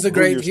don't know who you're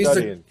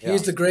studying.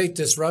 He's the great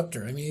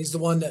disruptor. I mean, he's the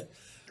one that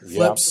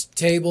flips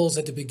tables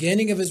at the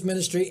beginning of his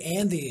ministry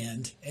and the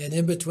end, and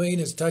in between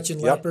is touching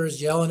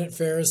lepers, yelling at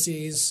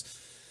Pharisees,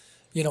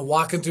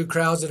 walking through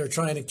crowds that are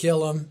trying to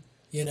kill him,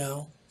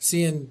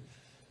 seeing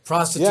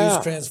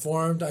prostitutes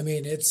transformed. I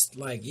mean, it's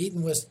like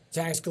eating with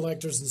tax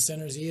collectors and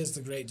sinners. He is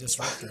the great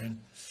disruptor.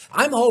 And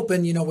I'm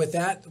hoping, with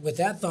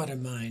that thought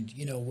in mind,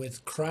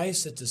 with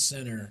Christ at the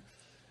center,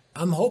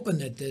 I'm hoping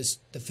that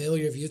the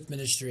failure of youth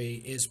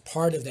ministry is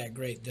part of that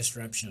great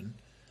disruption.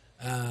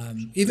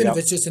 even if Yep.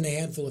 it's just in a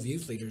handful of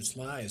youth leaders'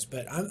 lives.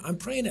 But I'm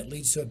praying it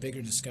leads to a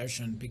bigger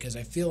discussion, because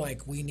I feel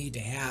like we need to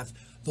have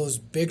those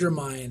bigger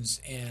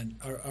minds and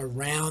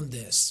around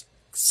this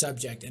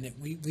subject, and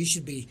we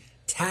should be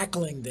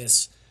tackling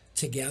this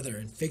together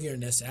and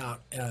figuring this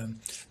out.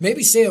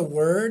 Maybe say a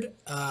word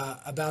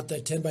about the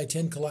 10 by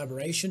 10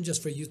 collaboration,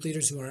 just for youth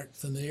leaders who aren't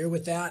familiar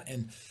with that,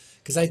 and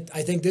because I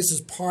think this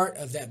is part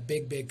of that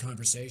big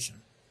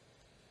conversation.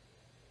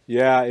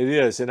 Yeah, it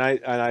is, and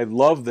I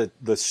love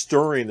the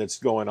stirring that's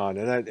going on,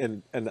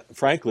 and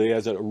frankly,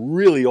 as a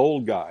really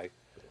old guy,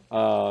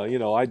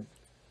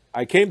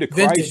 I came to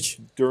Christ Vintage.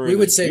 during We the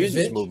would say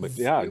Jesus movement.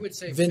 Yeah,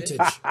 vintage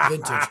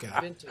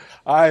guy.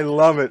 I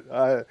love it.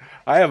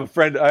 I have a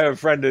friend.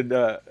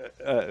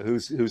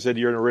 Who said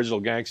you're an original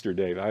gangster,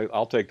 Dave.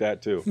 I'll take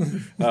that too.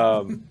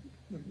 Um,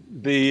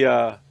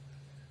 the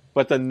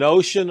but the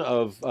notion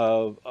of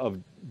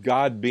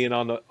God being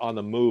on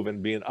the move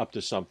and being up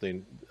to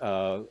something,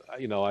 I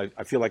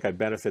feel like I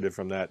benefited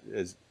from that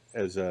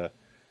as a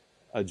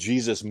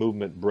Jesus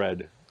movement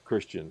bred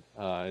Christian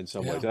in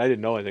some ways. And I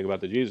didn't know anything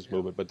about the Jesus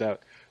movement, but that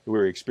we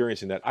were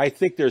experiencing that. I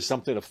think there's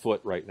something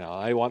afoot right now.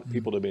 I want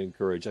people to be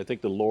encouraged. I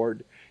think the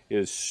Lord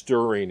is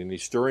stirring, and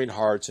He's stirring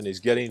hearts, and He's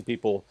getting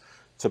people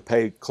to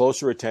pay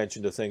closer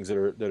attention to things that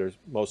are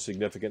most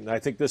significant. And I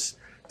think this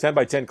 10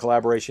 by 10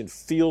 collaboration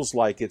feels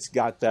like it's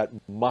got that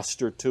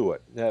muster to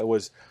it. It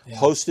was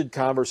hosted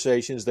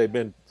conversations. They've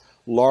been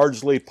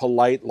largely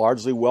polite,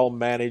 largely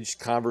well-managed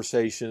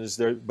conversations.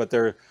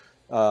 They're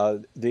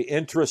the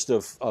interest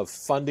of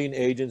funding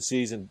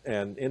agencies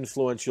and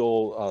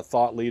influential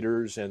thought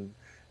leaders and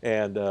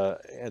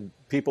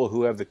people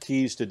who have the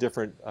keys to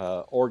different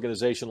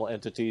organizational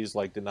entities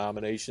like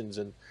denominations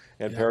and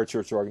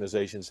parachurch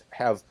organizations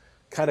have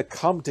kind of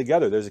come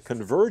together. There's a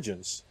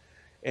convergence,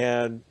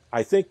 and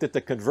I think that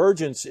the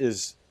convergence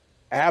is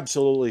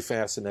absolutely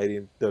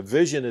fascinating. The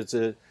vision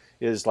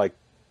is like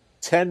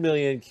 10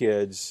 million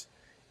kids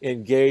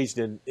engaged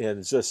in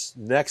just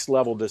next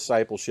level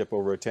discipleship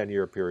over a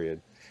 10-year period.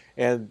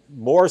 And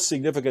more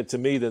significant to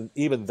me than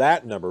even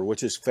that number,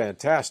 which is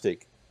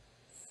fantastic,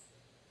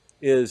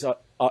 is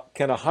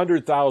can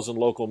 100,000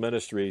 local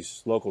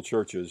ministries, local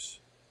churches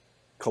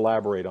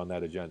collaborate on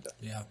that agenda?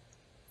 Yeah.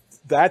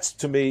 That's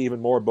to me even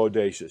more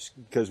bodacious,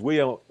 because we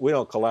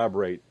don't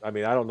collaborate. I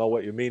mean, I don't know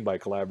what you mean by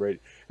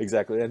collaborate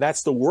exactly, and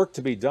that's the work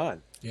to be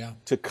done. Yeah.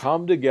 To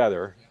come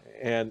together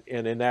and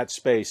in that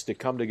space to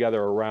come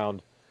together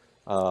around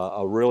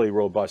a really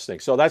robust thing.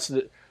 So that's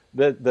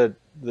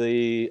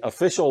the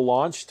official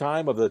launch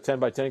time of the 10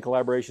 by 10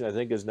 collaboration, I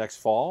think, is next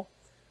fall.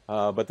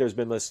 But there's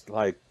been this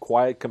like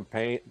quiet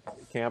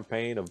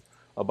campaign of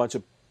a bunch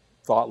of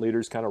thought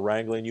leaders kind of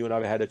wrangling. You and I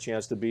have had a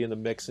chance to be in the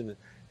mix and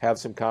have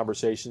some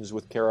conversations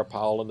with Kara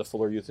Powell and the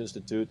Fuller Youth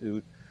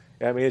Institute.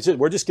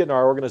 We're just getting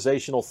our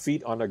organizational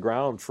feet on the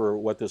ground for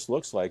what this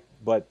looks like.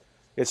 But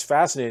it's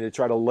fascinating to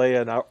try to lay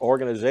an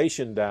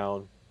organization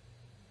down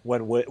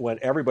when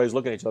everybody's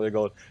looking at each other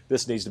going,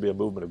 this needs to be a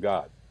movement of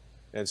God.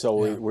 And so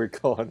we're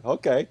going,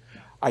 okay,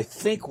 I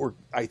think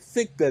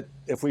that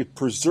if we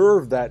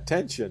preserve that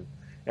tension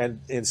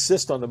and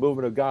insist on the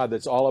movement of God,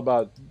 that's all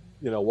about,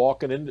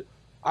 walking in.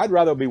 I'd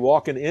rather be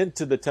walking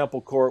into the temple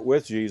court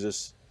with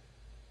Jesus,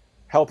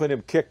 helping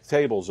him kick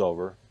tables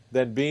over,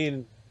 than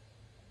being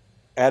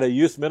at a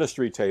youth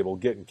ministry table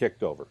getting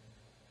kicked over.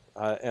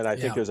 And I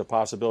think there's a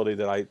possibility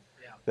that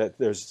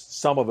there's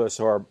some of us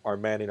who are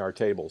manning our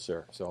tables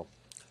there. So,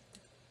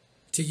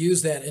 to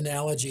use that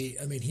analogy,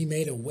 I mean, he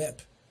made a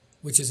whip,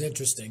 which is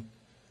interesting.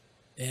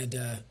 And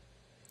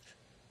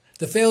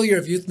the Failure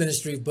of Youth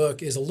Ministry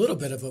book is a little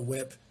bit of a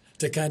whip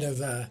to kind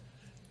of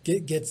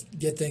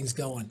get things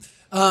going.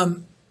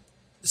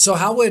 So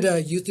how would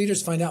youth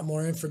leaders find out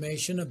more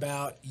information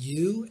about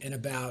you and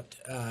about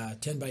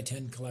 10 by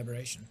 10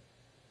 collaboration?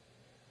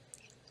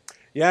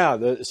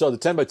 Yeah, so the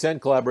 10 by 10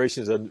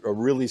 collaboration is a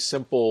really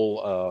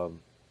simple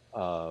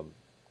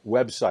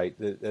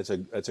website.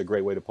 That's a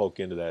great way to poke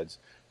into that.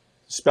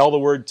 Spell the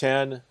word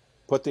 10,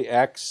 put the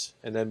X,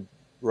 and then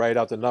write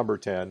out the number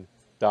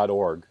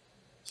 10.org.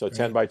 So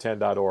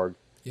 10by10.org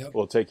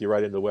will take you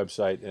right into the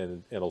website,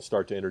 and it'll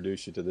start to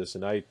introduce you to this.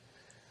 And I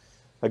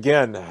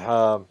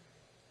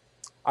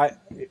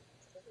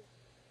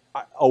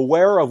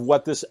aware of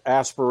what this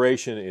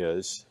aspiration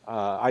is.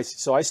 I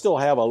still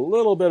have a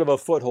little bit of a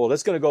foothold.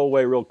 It's going to go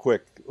away real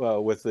quick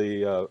with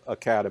the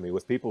academy,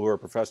 with people who are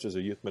professors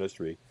of youth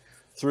ministry,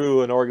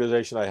 through an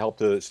organization I helped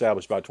to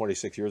establish about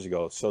 26 years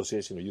ago,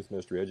 Association of Youth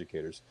Ministry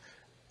Educators.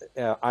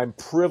 I'm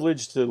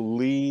privileged to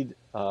lead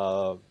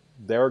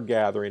their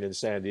gathering in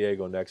San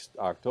Diego next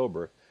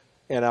October,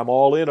 and I'm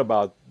all in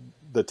about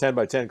the 10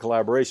 by 10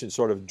 collaboration,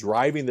 sort of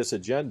driving this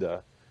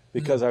agenda,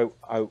 because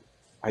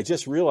I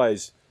just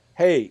realized,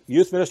 hey,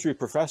 youth ministry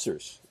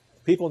professors,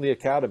 people in the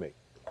academy,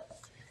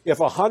 if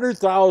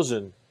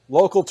 100,000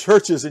 local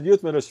churches and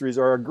youth ministries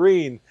are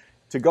agreeing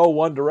to go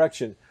one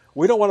direction,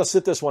 we don't want to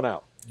sit this one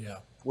out. Yeah.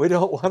 We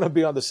don't want to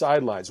be on the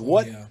sidelines.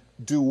 What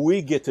do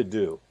we get to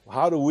do?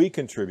 How do we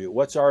contribute?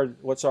 What's our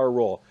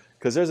role?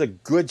 Because there's a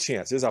good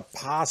chance, there's a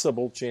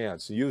possible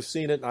chance, you've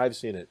seen it and I've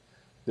seen it,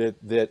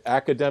 that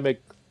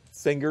academic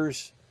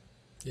fingers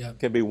Yeah.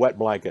 can be wet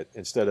blanket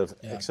instead of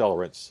Yeah.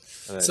 accelerants.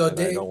 So And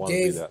I don't want to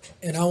be Dave, that.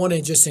 and I want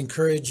to just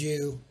encourage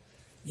you.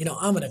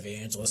 I'm an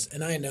evangelist,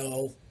 and I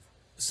know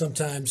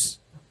sometimes,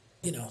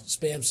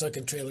 spam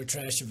sucking trailer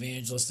trash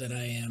evangelist that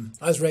I am.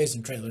 I was raised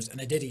in trailers,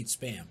 and I did eat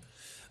spam.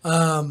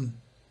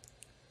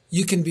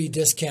 You can be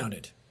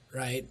discounted,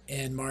 right,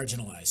 and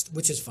marginalized,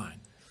 which is fine.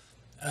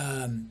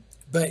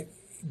 But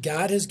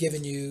God has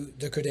given you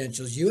the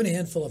credentials, you and a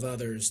handful of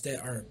others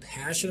that are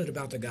passionate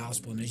about the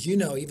gospel. And as you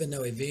know, even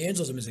though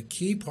evangelism is a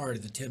key part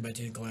of the 10 by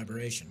 10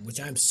 collaboration, which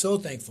I'm so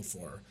thankful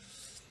for,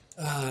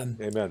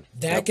 Amen.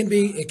 that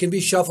it can be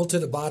shuffled to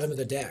the bottom of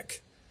the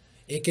deck.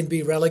 It can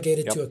be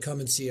relegated to a come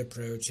and see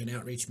approach, an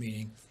outreach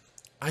meeting.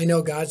 I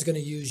know God's going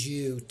to use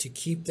you to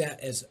keep that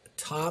as a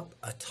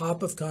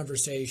top of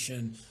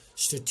conversation,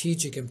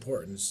 strategic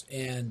importance.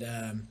 And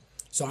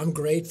so I'm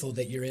grateful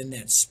that you're in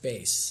that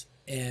space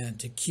and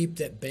to keep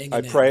that banging.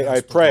 I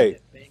pray.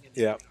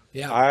 Yeah.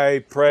 Yeah.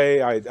 I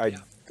pray. I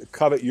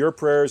covet your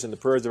prayers and the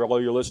prayers of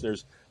all your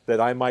listeners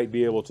that I might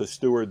be able to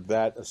steward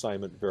that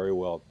assignment very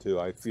well too.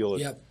 I feel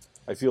it. Yep.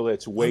 I feel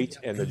its weight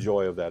and the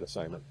joy of that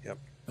assignment. Yep.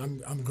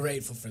 I'm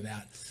grateful for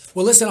that.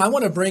 Well, listen, I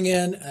want to bring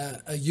in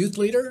a youth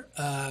leader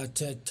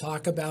to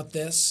talk about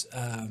this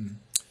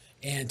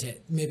and to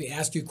maybe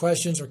ask you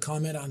questions or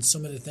comment on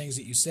some of the things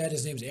that you said.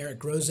 His name is Eric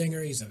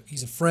Grosinger.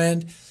 He's a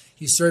friend.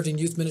 He's served in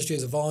youth ministry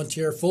as a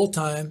volunteer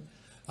full-time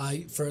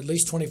for at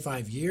least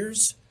 25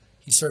 years.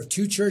 He served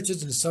 2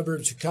 churches in the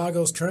suburbs of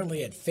Chicago. Is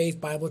currently at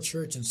Faith Bible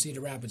Church in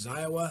Cedar Rapids,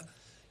 Iowa.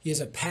 He has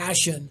a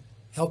passion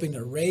helping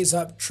to raise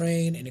up,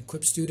 train, and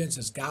equip students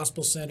as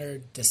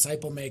gospel-centered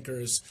disciple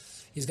makers.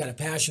 He's got a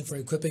passion for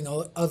equipping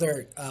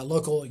other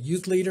local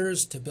youth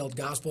leaders to build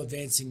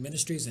gospel-advancing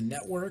ministries and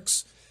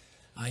networks.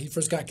 He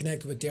first got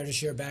connected with Dare to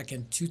Share back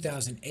in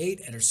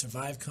 2008 at our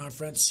Survive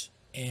conference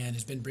and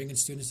has been bringing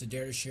students to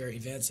Dare to Share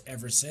events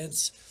ever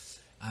since.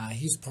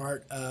 He's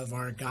part of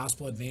our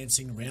Gospel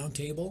Advancing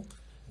Roundtable,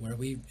 where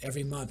we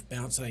every month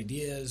bounce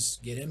ideas,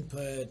 get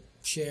input,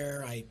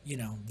 share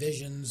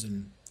visions,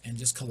 and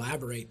just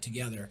collaborate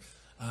together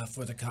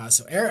for the cause.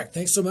 So, Eric,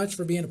 thanks so much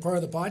for being a part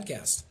of the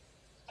podcast.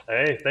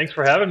 Hey, thanks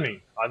for having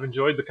me. I've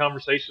enjoyed the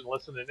conversation,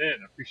 listening in.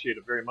 I appreciate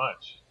it very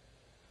much.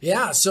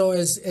 Yeah. So,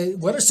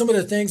 what are some of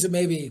the things that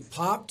maybe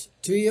popped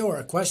to you,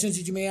 or questions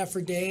that you may have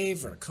for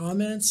Dave, or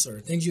comments,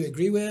 or things you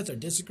agree with or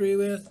disagree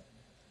with?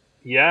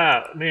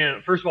 Yeah,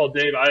 man. First of all,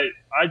 Dave,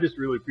 I just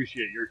really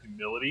appreciate your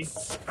humility.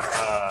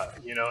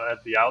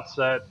 At the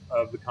outset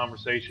of the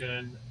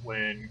conversation,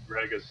 when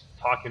Greg is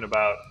talking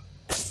about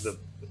the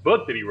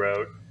book that he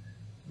wrote,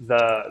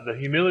 the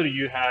humility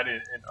you had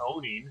in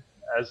owning,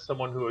 as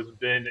someone who has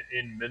been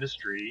in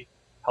ministry,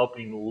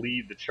 helping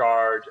lead the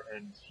charge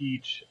and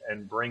teach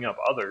and bring up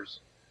others,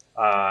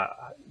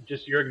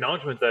 just your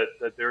acknowledgement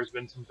that there's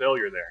been some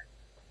failure there.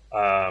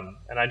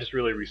 And I just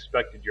really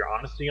respected your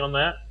honesty on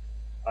that,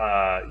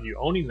 you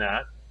owning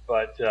that,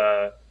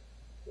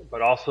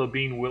 but also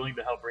being willing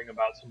to help bring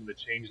about some of the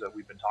change that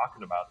we've been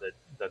talking about,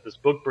 that this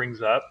book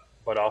brings up,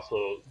 but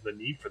also the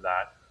need for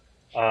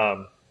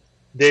that.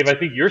 Dave, I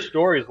think your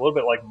story is a little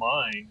bit like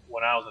mine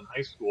when I was in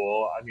high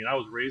school. I mean, I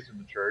was raised in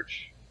the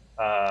church,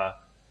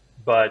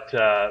 but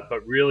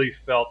really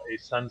felt a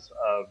sense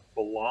of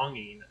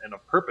belonging and a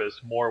purpose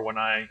more when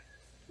I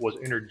was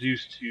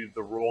introduced to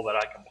the role that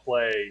I can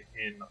play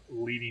in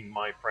leading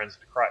my friends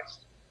to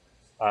Christ.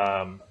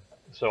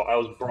 So I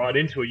was brought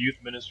into a youth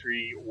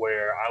ministry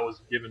where I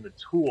was given the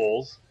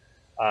tools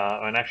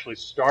and actually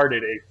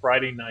started a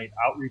Friday night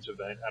outreach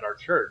event at our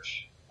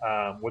church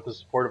with the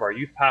support of our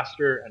youth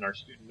pastor and our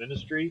student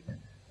ministry.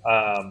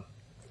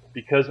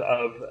 Because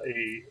of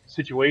a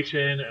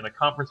situation and a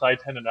conference I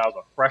attended, I was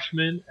a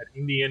freshman at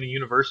Indiana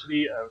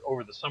University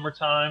over the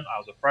summertime. I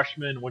was a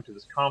freshman, went to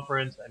this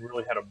conference, and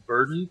really had a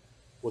burden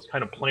was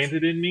kind of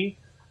planted in me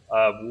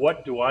of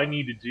what do I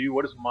need to do?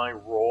 What is my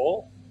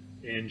role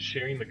in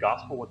sharing the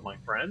gospel with my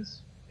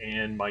friends?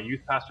 And my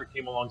youth pastor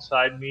came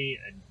alongside me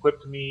and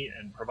equipped me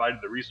and provided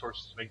the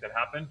resources to make that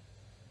happen.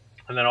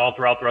 And then all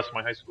throughout the rest of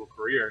my high school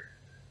career,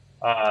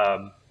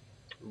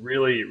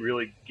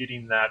 really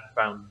getting that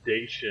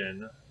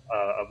foundation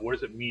of what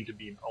does it mean to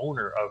be an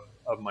owner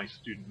of my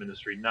student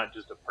ministry, not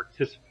just a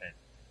participant.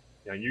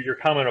 Your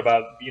comment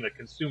about being a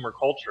consumer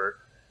culture,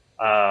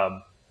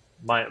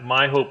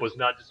 my hope was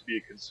not just to be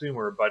a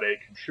consumer, but a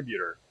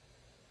contributor,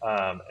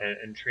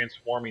 and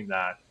transforming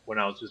that when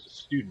I was just a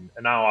student.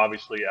 And now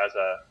obviously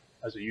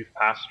as a youth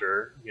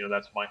pastor,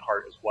 that's my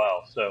heart as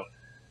well. So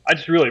I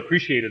just really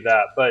appreciated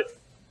that. But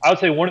I would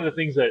say one of the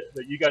things that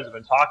you guys have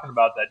been talking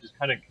about that just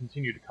kind of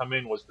continued to come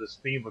in was this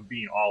theme of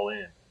being all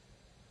in.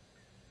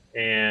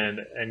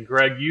 And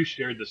Greg, you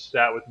shared this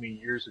stat with me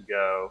years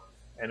ago,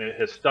 and it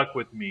has stuck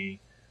with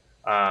me.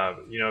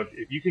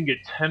 If you can get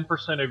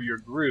 10% of your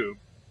group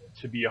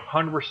to be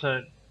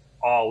 100%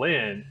 all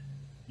in,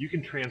 you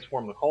can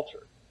transform the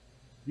culture.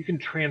 You can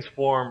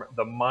transform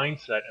the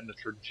mindset and the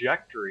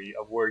trajectory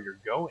of where you're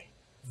going.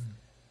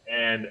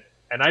 And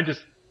I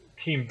just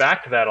came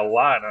back to that a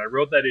lot, and I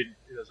wrote that in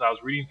as I was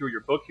reading through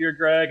your book here,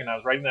 Greg, and I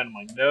was writing that in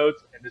my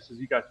notes. And this is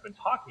you guys have been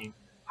talking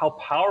how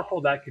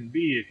powerful that can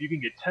be if you can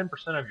get 10%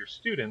 of your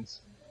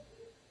students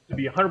to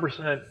be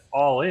 100%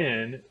 all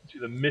in to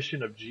the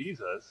mission of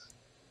Jesus.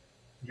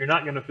 You're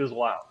not going to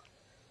fizzle out,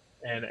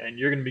 and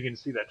you're going to begin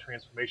to see that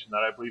transformation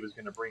that I believe is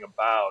going to bring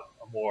about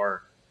a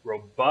more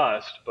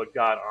robust but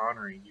God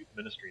honoring youth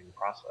ministry in the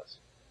process.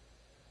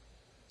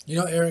 You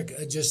know, Eric,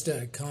 just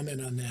a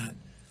comment on that.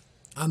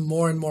 I'm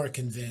more and more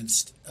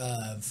convinced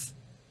of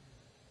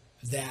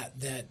that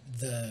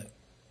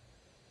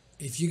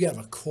if you have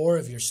a core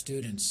of your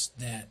students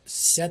that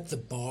set the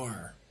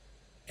bar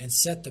and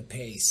set the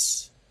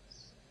pace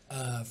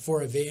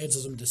for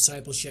evangelism,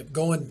 discipleship,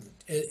 going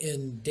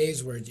in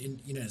Dave's words,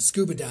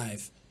 scuba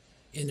dive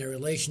in their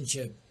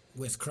relationship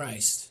with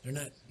Christ. They're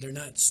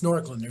not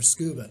snorkeling, they're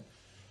scuba,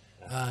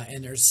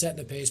 and they're setting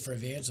the pace for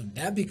evangelism.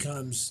 That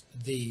becomes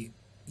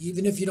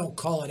even if you don't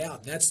call it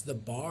out, that's the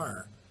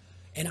bar.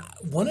 And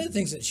one of the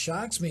things that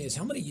shocks me is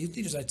how many youth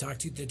leaders I talk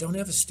to that don't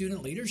have a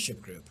student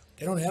leadership group.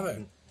 They don't have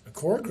a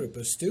core group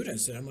of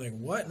students. And I'm like,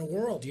 what in the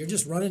world? You're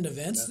just running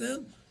events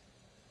then?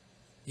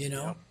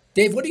 Yeah.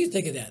 Dave, what do you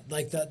think of that?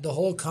 Like the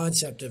whole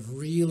concept of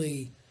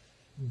really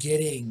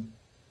getting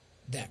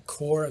that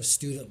core of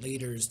student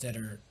leaders that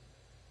are,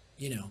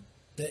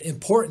 the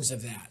importance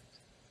of that.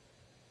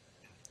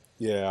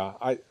 Yeah,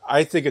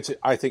 I think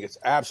it's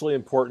absolutely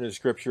important in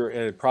Scripture,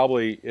 and it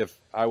probably, if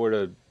I were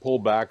to pull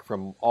back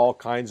from all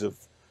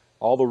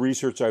the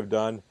research I've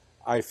done,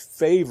 I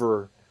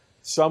favor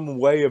some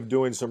way of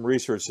doing some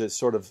research that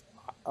sort of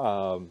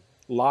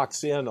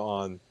locks in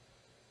on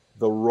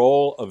the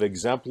role of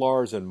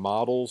exemplars and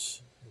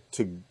models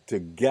to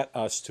get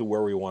us to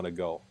where we want to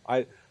go.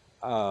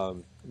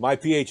 My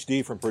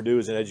PhD from Purdue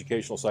is in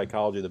educational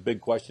psychology. The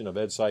big question of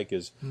ed psych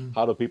is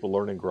how do people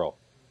learn and grow,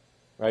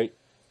 right?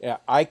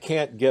 I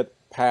can't get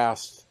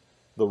past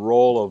the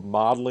role of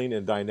modeling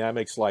and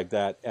dynamics like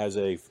that as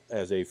a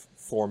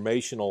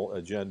formational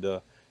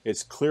agenda.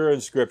 It's clear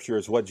in Scripture.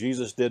 It's what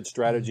Jesus did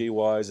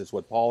strategy-wise. It's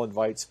what Paul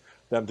invites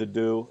them to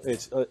do.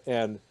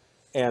 And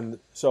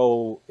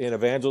so in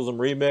Evangelism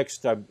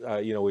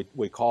Remixed,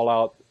 we call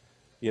out,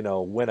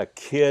 when a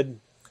kid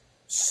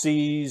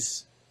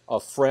sees a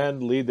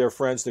friend lead their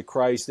friends to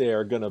Christ, they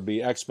are going to be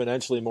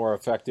exponentially more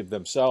effective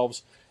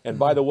themselves. And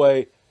by the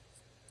way,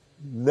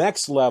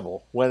 next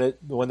level when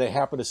they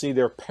happen to see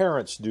their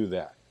parents do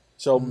that.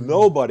 So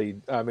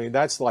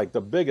that's like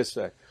the biggest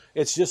thing.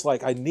 It's just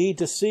like, I need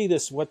to see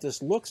what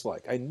this looks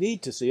like. I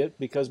need to see it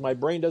because my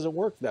brain doesn't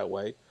work that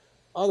way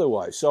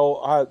otherwise.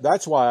 So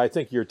that's why I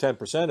think your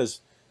 10%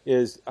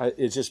 is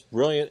just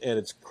brilliant, and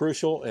it's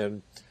crucial.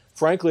 And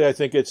frankly, I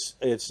think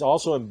it's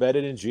also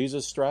embedded in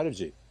Jesus'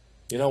 strategy.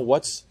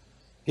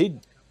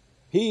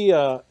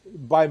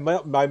 By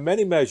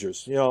many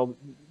measures,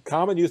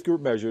 common youth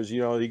group measures,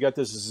 you got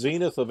this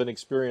zenith of an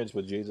experience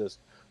with Jesus,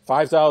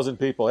 5,000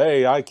 people.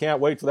 Hey, I can't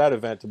wait for that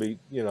event to be,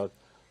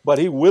 but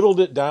he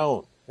whittled it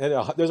down. And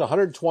there's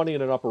 120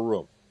 in an upper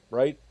room,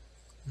 right?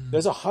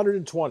 There's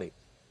 120.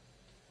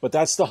 But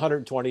that's the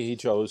 120 he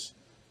chose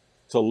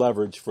to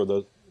leverage for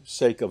the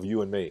sake of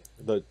you and me,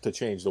 to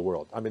change the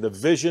world. I mean, the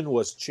vision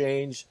was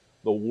change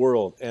the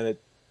world, and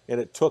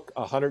it took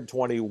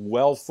 120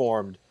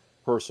 well-formed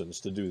persons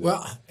to do that.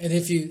 Well, and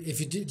if you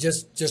do,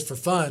 just for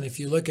fun, if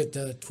you look at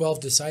the 12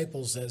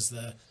 disciples as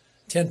the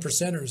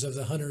 10%ers of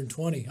the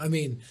 120, I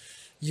mean,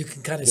 you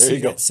can kind of see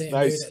that same,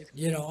 nice.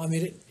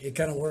 It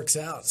kind of works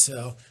out.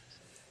 So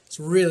it's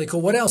really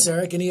cool. What else,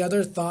 Eric? Any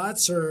other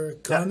thoughts or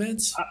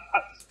comments?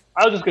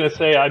 I was just going to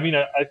say, I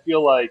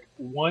feel like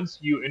once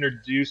you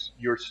introduce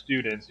your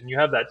students and you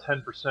have that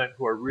 10%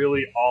 who are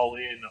really all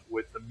in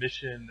with the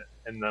mission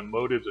and the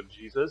motives of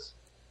Jesus,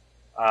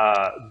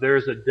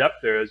 there's a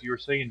depth there, as you were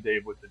saying,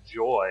 Dave, with the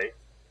joy,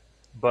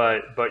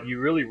 but you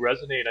really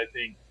resonate, I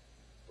think,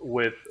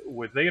 with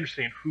they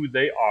understand who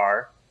they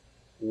are,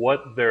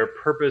 what their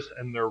purpose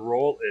and their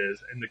role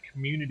is, and the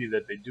community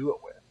that they do it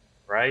with,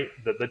 right?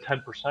 The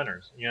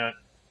 10%ers, and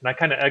I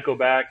kind of echo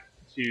back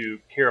to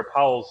Kara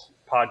Powell's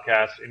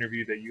podcast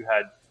interview that you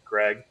had,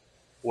 Greg,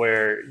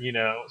 where,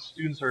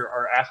 students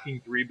are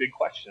asking three big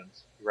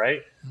questions,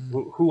 right?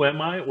 Who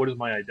am I? What is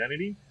my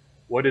identity?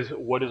 Where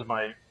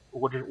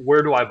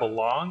do I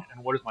belong,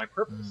 and what is my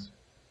purpose?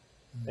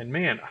 And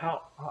man,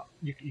 how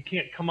you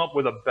can't come up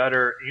with a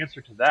better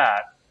answer to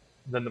that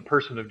than the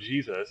person of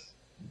Jesus.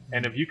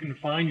 And if you can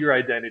find your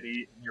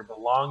identity and your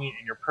belonging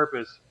and your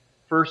purpose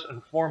first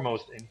and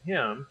foremost in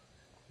Him,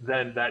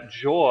 then that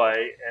joy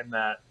and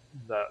that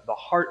the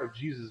heart of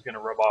Jesus is going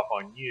to rub off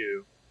on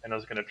you, and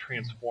is going to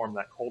transform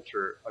that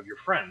culture of your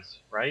friends,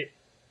 right?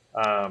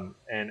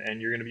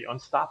 And you're going to be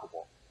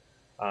unstoppable.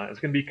 It's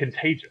going to be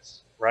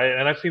contagious, right?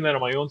 And I've seen that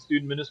in my own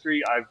student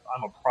ministry.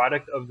 I'm a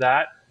product of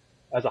that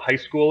as a high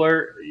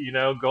schooler,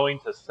 going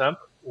to SEMP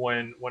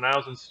when I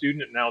was a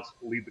student, and now it's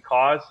Lead the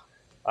Cause.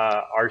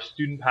 Our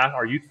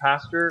youth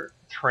pastor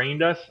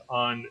trained us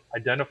on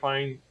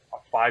identifying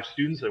 5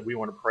 students that we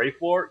want to pray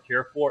for,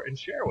 care for, and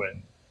share with.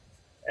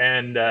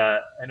 And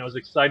it was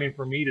exciting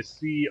for me to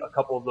see a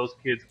couple of those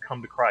kids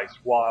come to Christ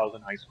while I was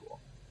in high school.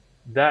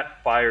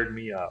 That fired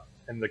me up.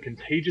 And the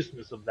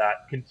contagiousness of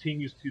that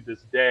continues to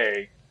this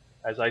day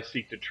as I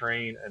seek to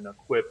train and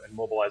equip and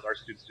mobilize our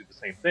students to do the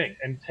same thing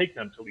and take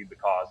them to lead the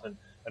cause and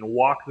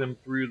walk them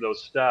through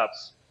those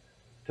steps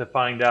to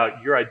find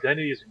out your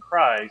identity is in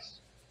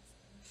Christ.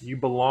 You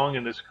belong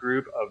in this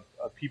group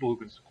of people who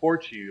can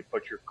support you,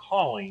 but your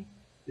calling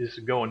is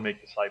to go and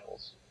make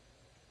disciples.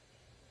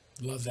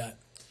 Love that.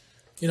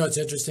 You know, it's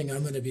interesting.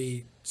 I'm going to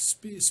be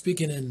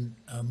speaking in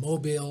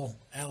Mobile,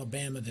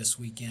 Alabama this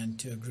weekend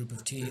to a group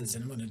of teens,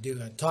 and I'm going to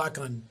do a talk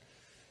on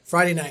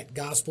Friday night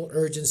gospel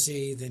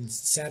urgency, then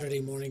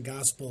Saturday morning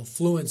gospel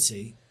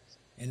fluency,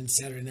 and then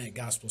Saturday night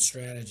gospel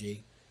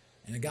strategy.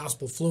 And the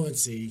gospel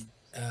fluency,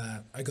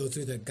 I go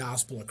through the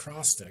gospel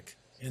acrostic.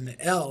 And the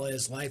L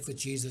is life with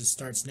Jesus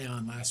starts now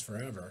and lasts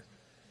forever.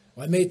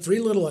 Well, I made 3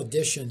 little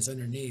additions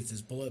underneath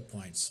as bullet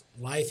points: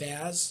 life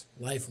as,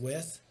 life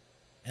with,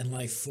 and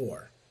life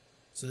for.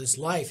 So this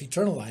life,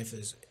 eternal life,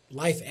 is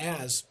life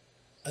as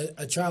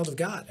a child of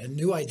God, a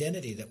new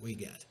identity that we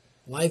get.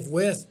 Life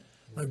with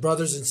my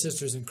brothers and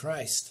sisters in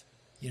Christ.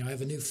 You know, I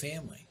have a new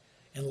family.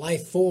 And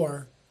life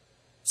for,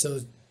 so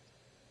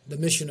the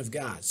mission of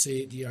God. So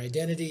your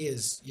identity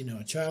is, you know,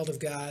 a child of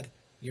God.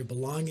 Your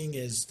belonging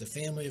is the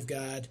family of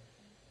God.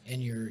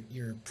 And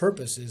your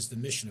purpose is the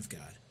mission of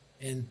God.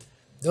 And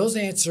those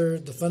answer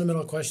the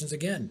fundamental questions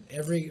again.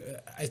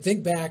 I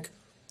think back,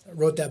 I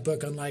wrote that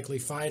book, Unlikely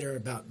Fighter,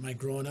 about my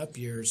growing up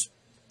years.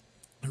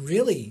 And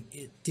really,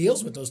 it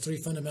deals with those 3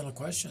 fundamental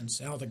questions,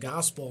 how the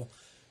gospel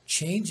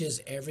changes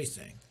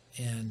everything.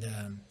 And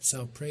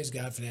so praise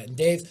God for that. And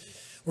Dave,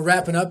 we're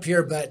wrapping up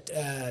here, but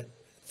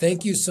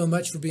thank you so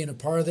much for being a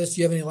part of this.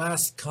 Do you have any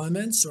last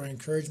comments or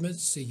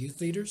encouragements to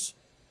youth leaders?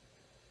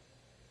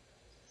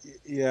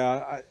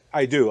 Yeah,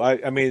 I do.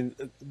 I mean,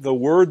 the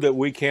word that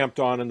we camped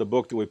on in the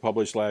book that we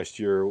published last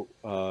year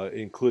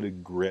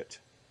included grit.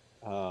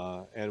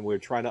 And we're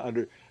trying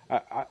to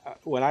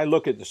when I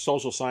look at the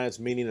social science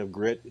meaning of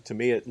grit, to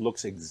me, it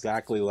looks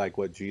exactly like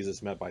what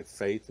Jesus meant by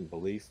faith and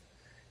belief.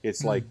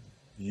 It's like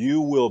you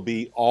will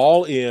be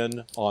all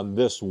in on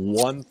this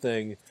one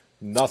thing,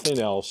 nothing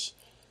else.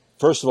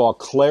 First of all,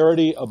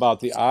 clarity about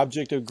the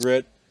object of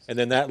grit. And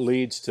then that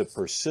leads to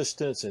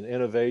persistence and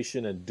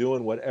innovation and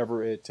doing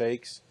whatever it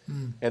takes.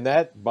 And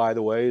that, by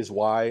the way, is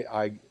why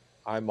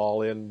I'm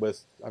all in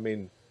with, I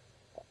mean,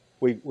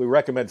 we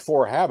recommend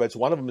 4 habits.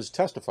 One of them is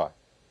testify.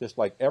 Just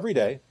like every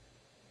day,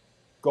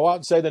 go out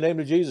and say the name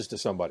of Jesus to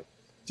somebody.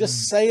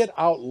 Just say it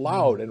out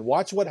loud and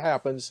watch what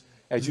happens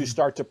as you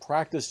start to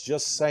practice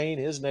just saying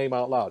his name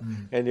out loud.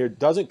 And it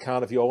doesn't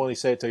count if you only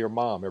say it to your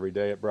mom every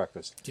day at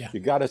breakfast. Yeah. You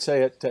got to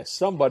say it to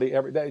somebody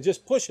every day.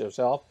 Just push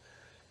yourself.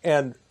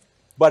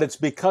 But it's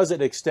because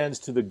it extends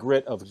to the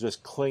grit of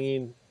just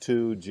clinging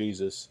to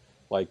Jesus.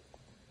 Like,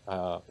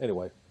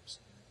 anyway,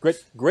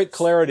 grit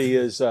clarity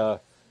is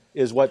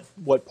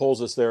what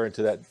pulls us there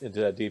into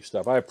that deep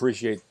stuff. I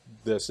appreciate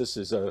this. This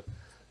is a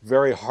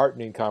very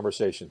heartening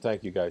conversation.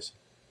 Thank you, guys.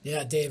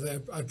 Yeah, Dave,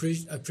 I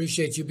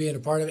appreciate you being a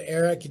part of it.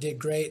 Eric, you did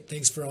great.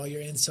 Thanks for all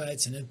your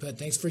insights and input.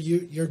 Thanks for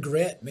your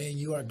grit, man.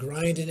 You are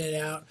grinding it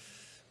out,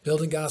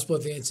 building Gospel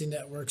Advancing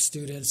Network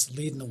students,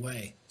 leading the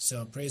way.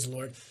 So praise the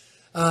Lord.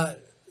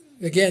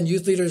 Again,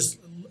 youth leaders,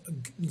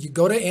 you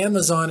go to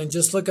Amazon and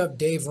just look up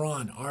Dave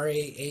Rahn,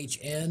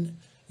 R-A-H-N.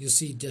 You'll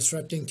see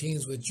Disrupting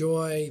Teens with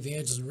Joy,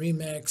 Evangelism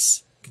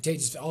Remix,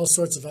 Contagious, all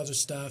sorts of other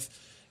stuff.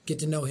 Get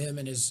to know him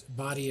and his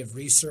body of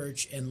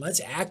research, and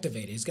let's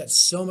activate it. He's got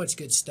so much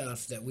good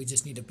stuff that we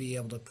just need to be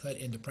able to put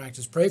into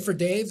practice. Pray for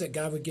Dave that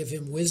God would give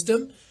him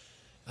wisdom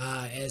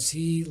as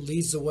he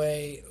leads the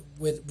way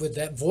with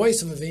that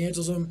voice of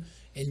evangelism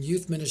and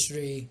youth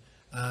ministry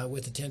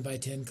with the 10 by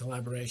 10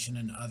 collaboration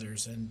and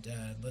others. And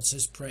let's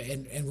just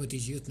pray, and with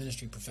these youth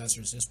ministry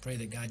professors, just pray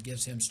that God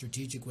gives him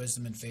strategic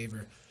wisdom and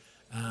favor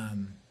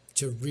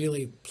to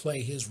really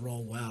play his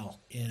role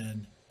well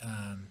in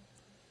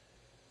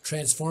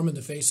transforming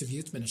the face of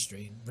youth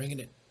ministry, bringing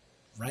it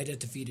right at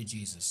the feet of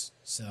Jesus.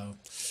 So,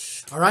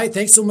 all right,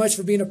 thanks so much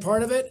for being a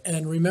part of it.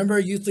 And remember,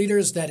 youth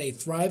leaders, that a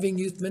thriving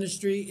youth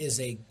ministry is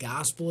a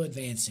gospel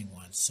advancing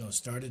one. So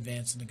start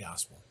advancing the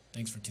gospel.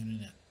 Thanks for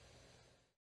tuning in.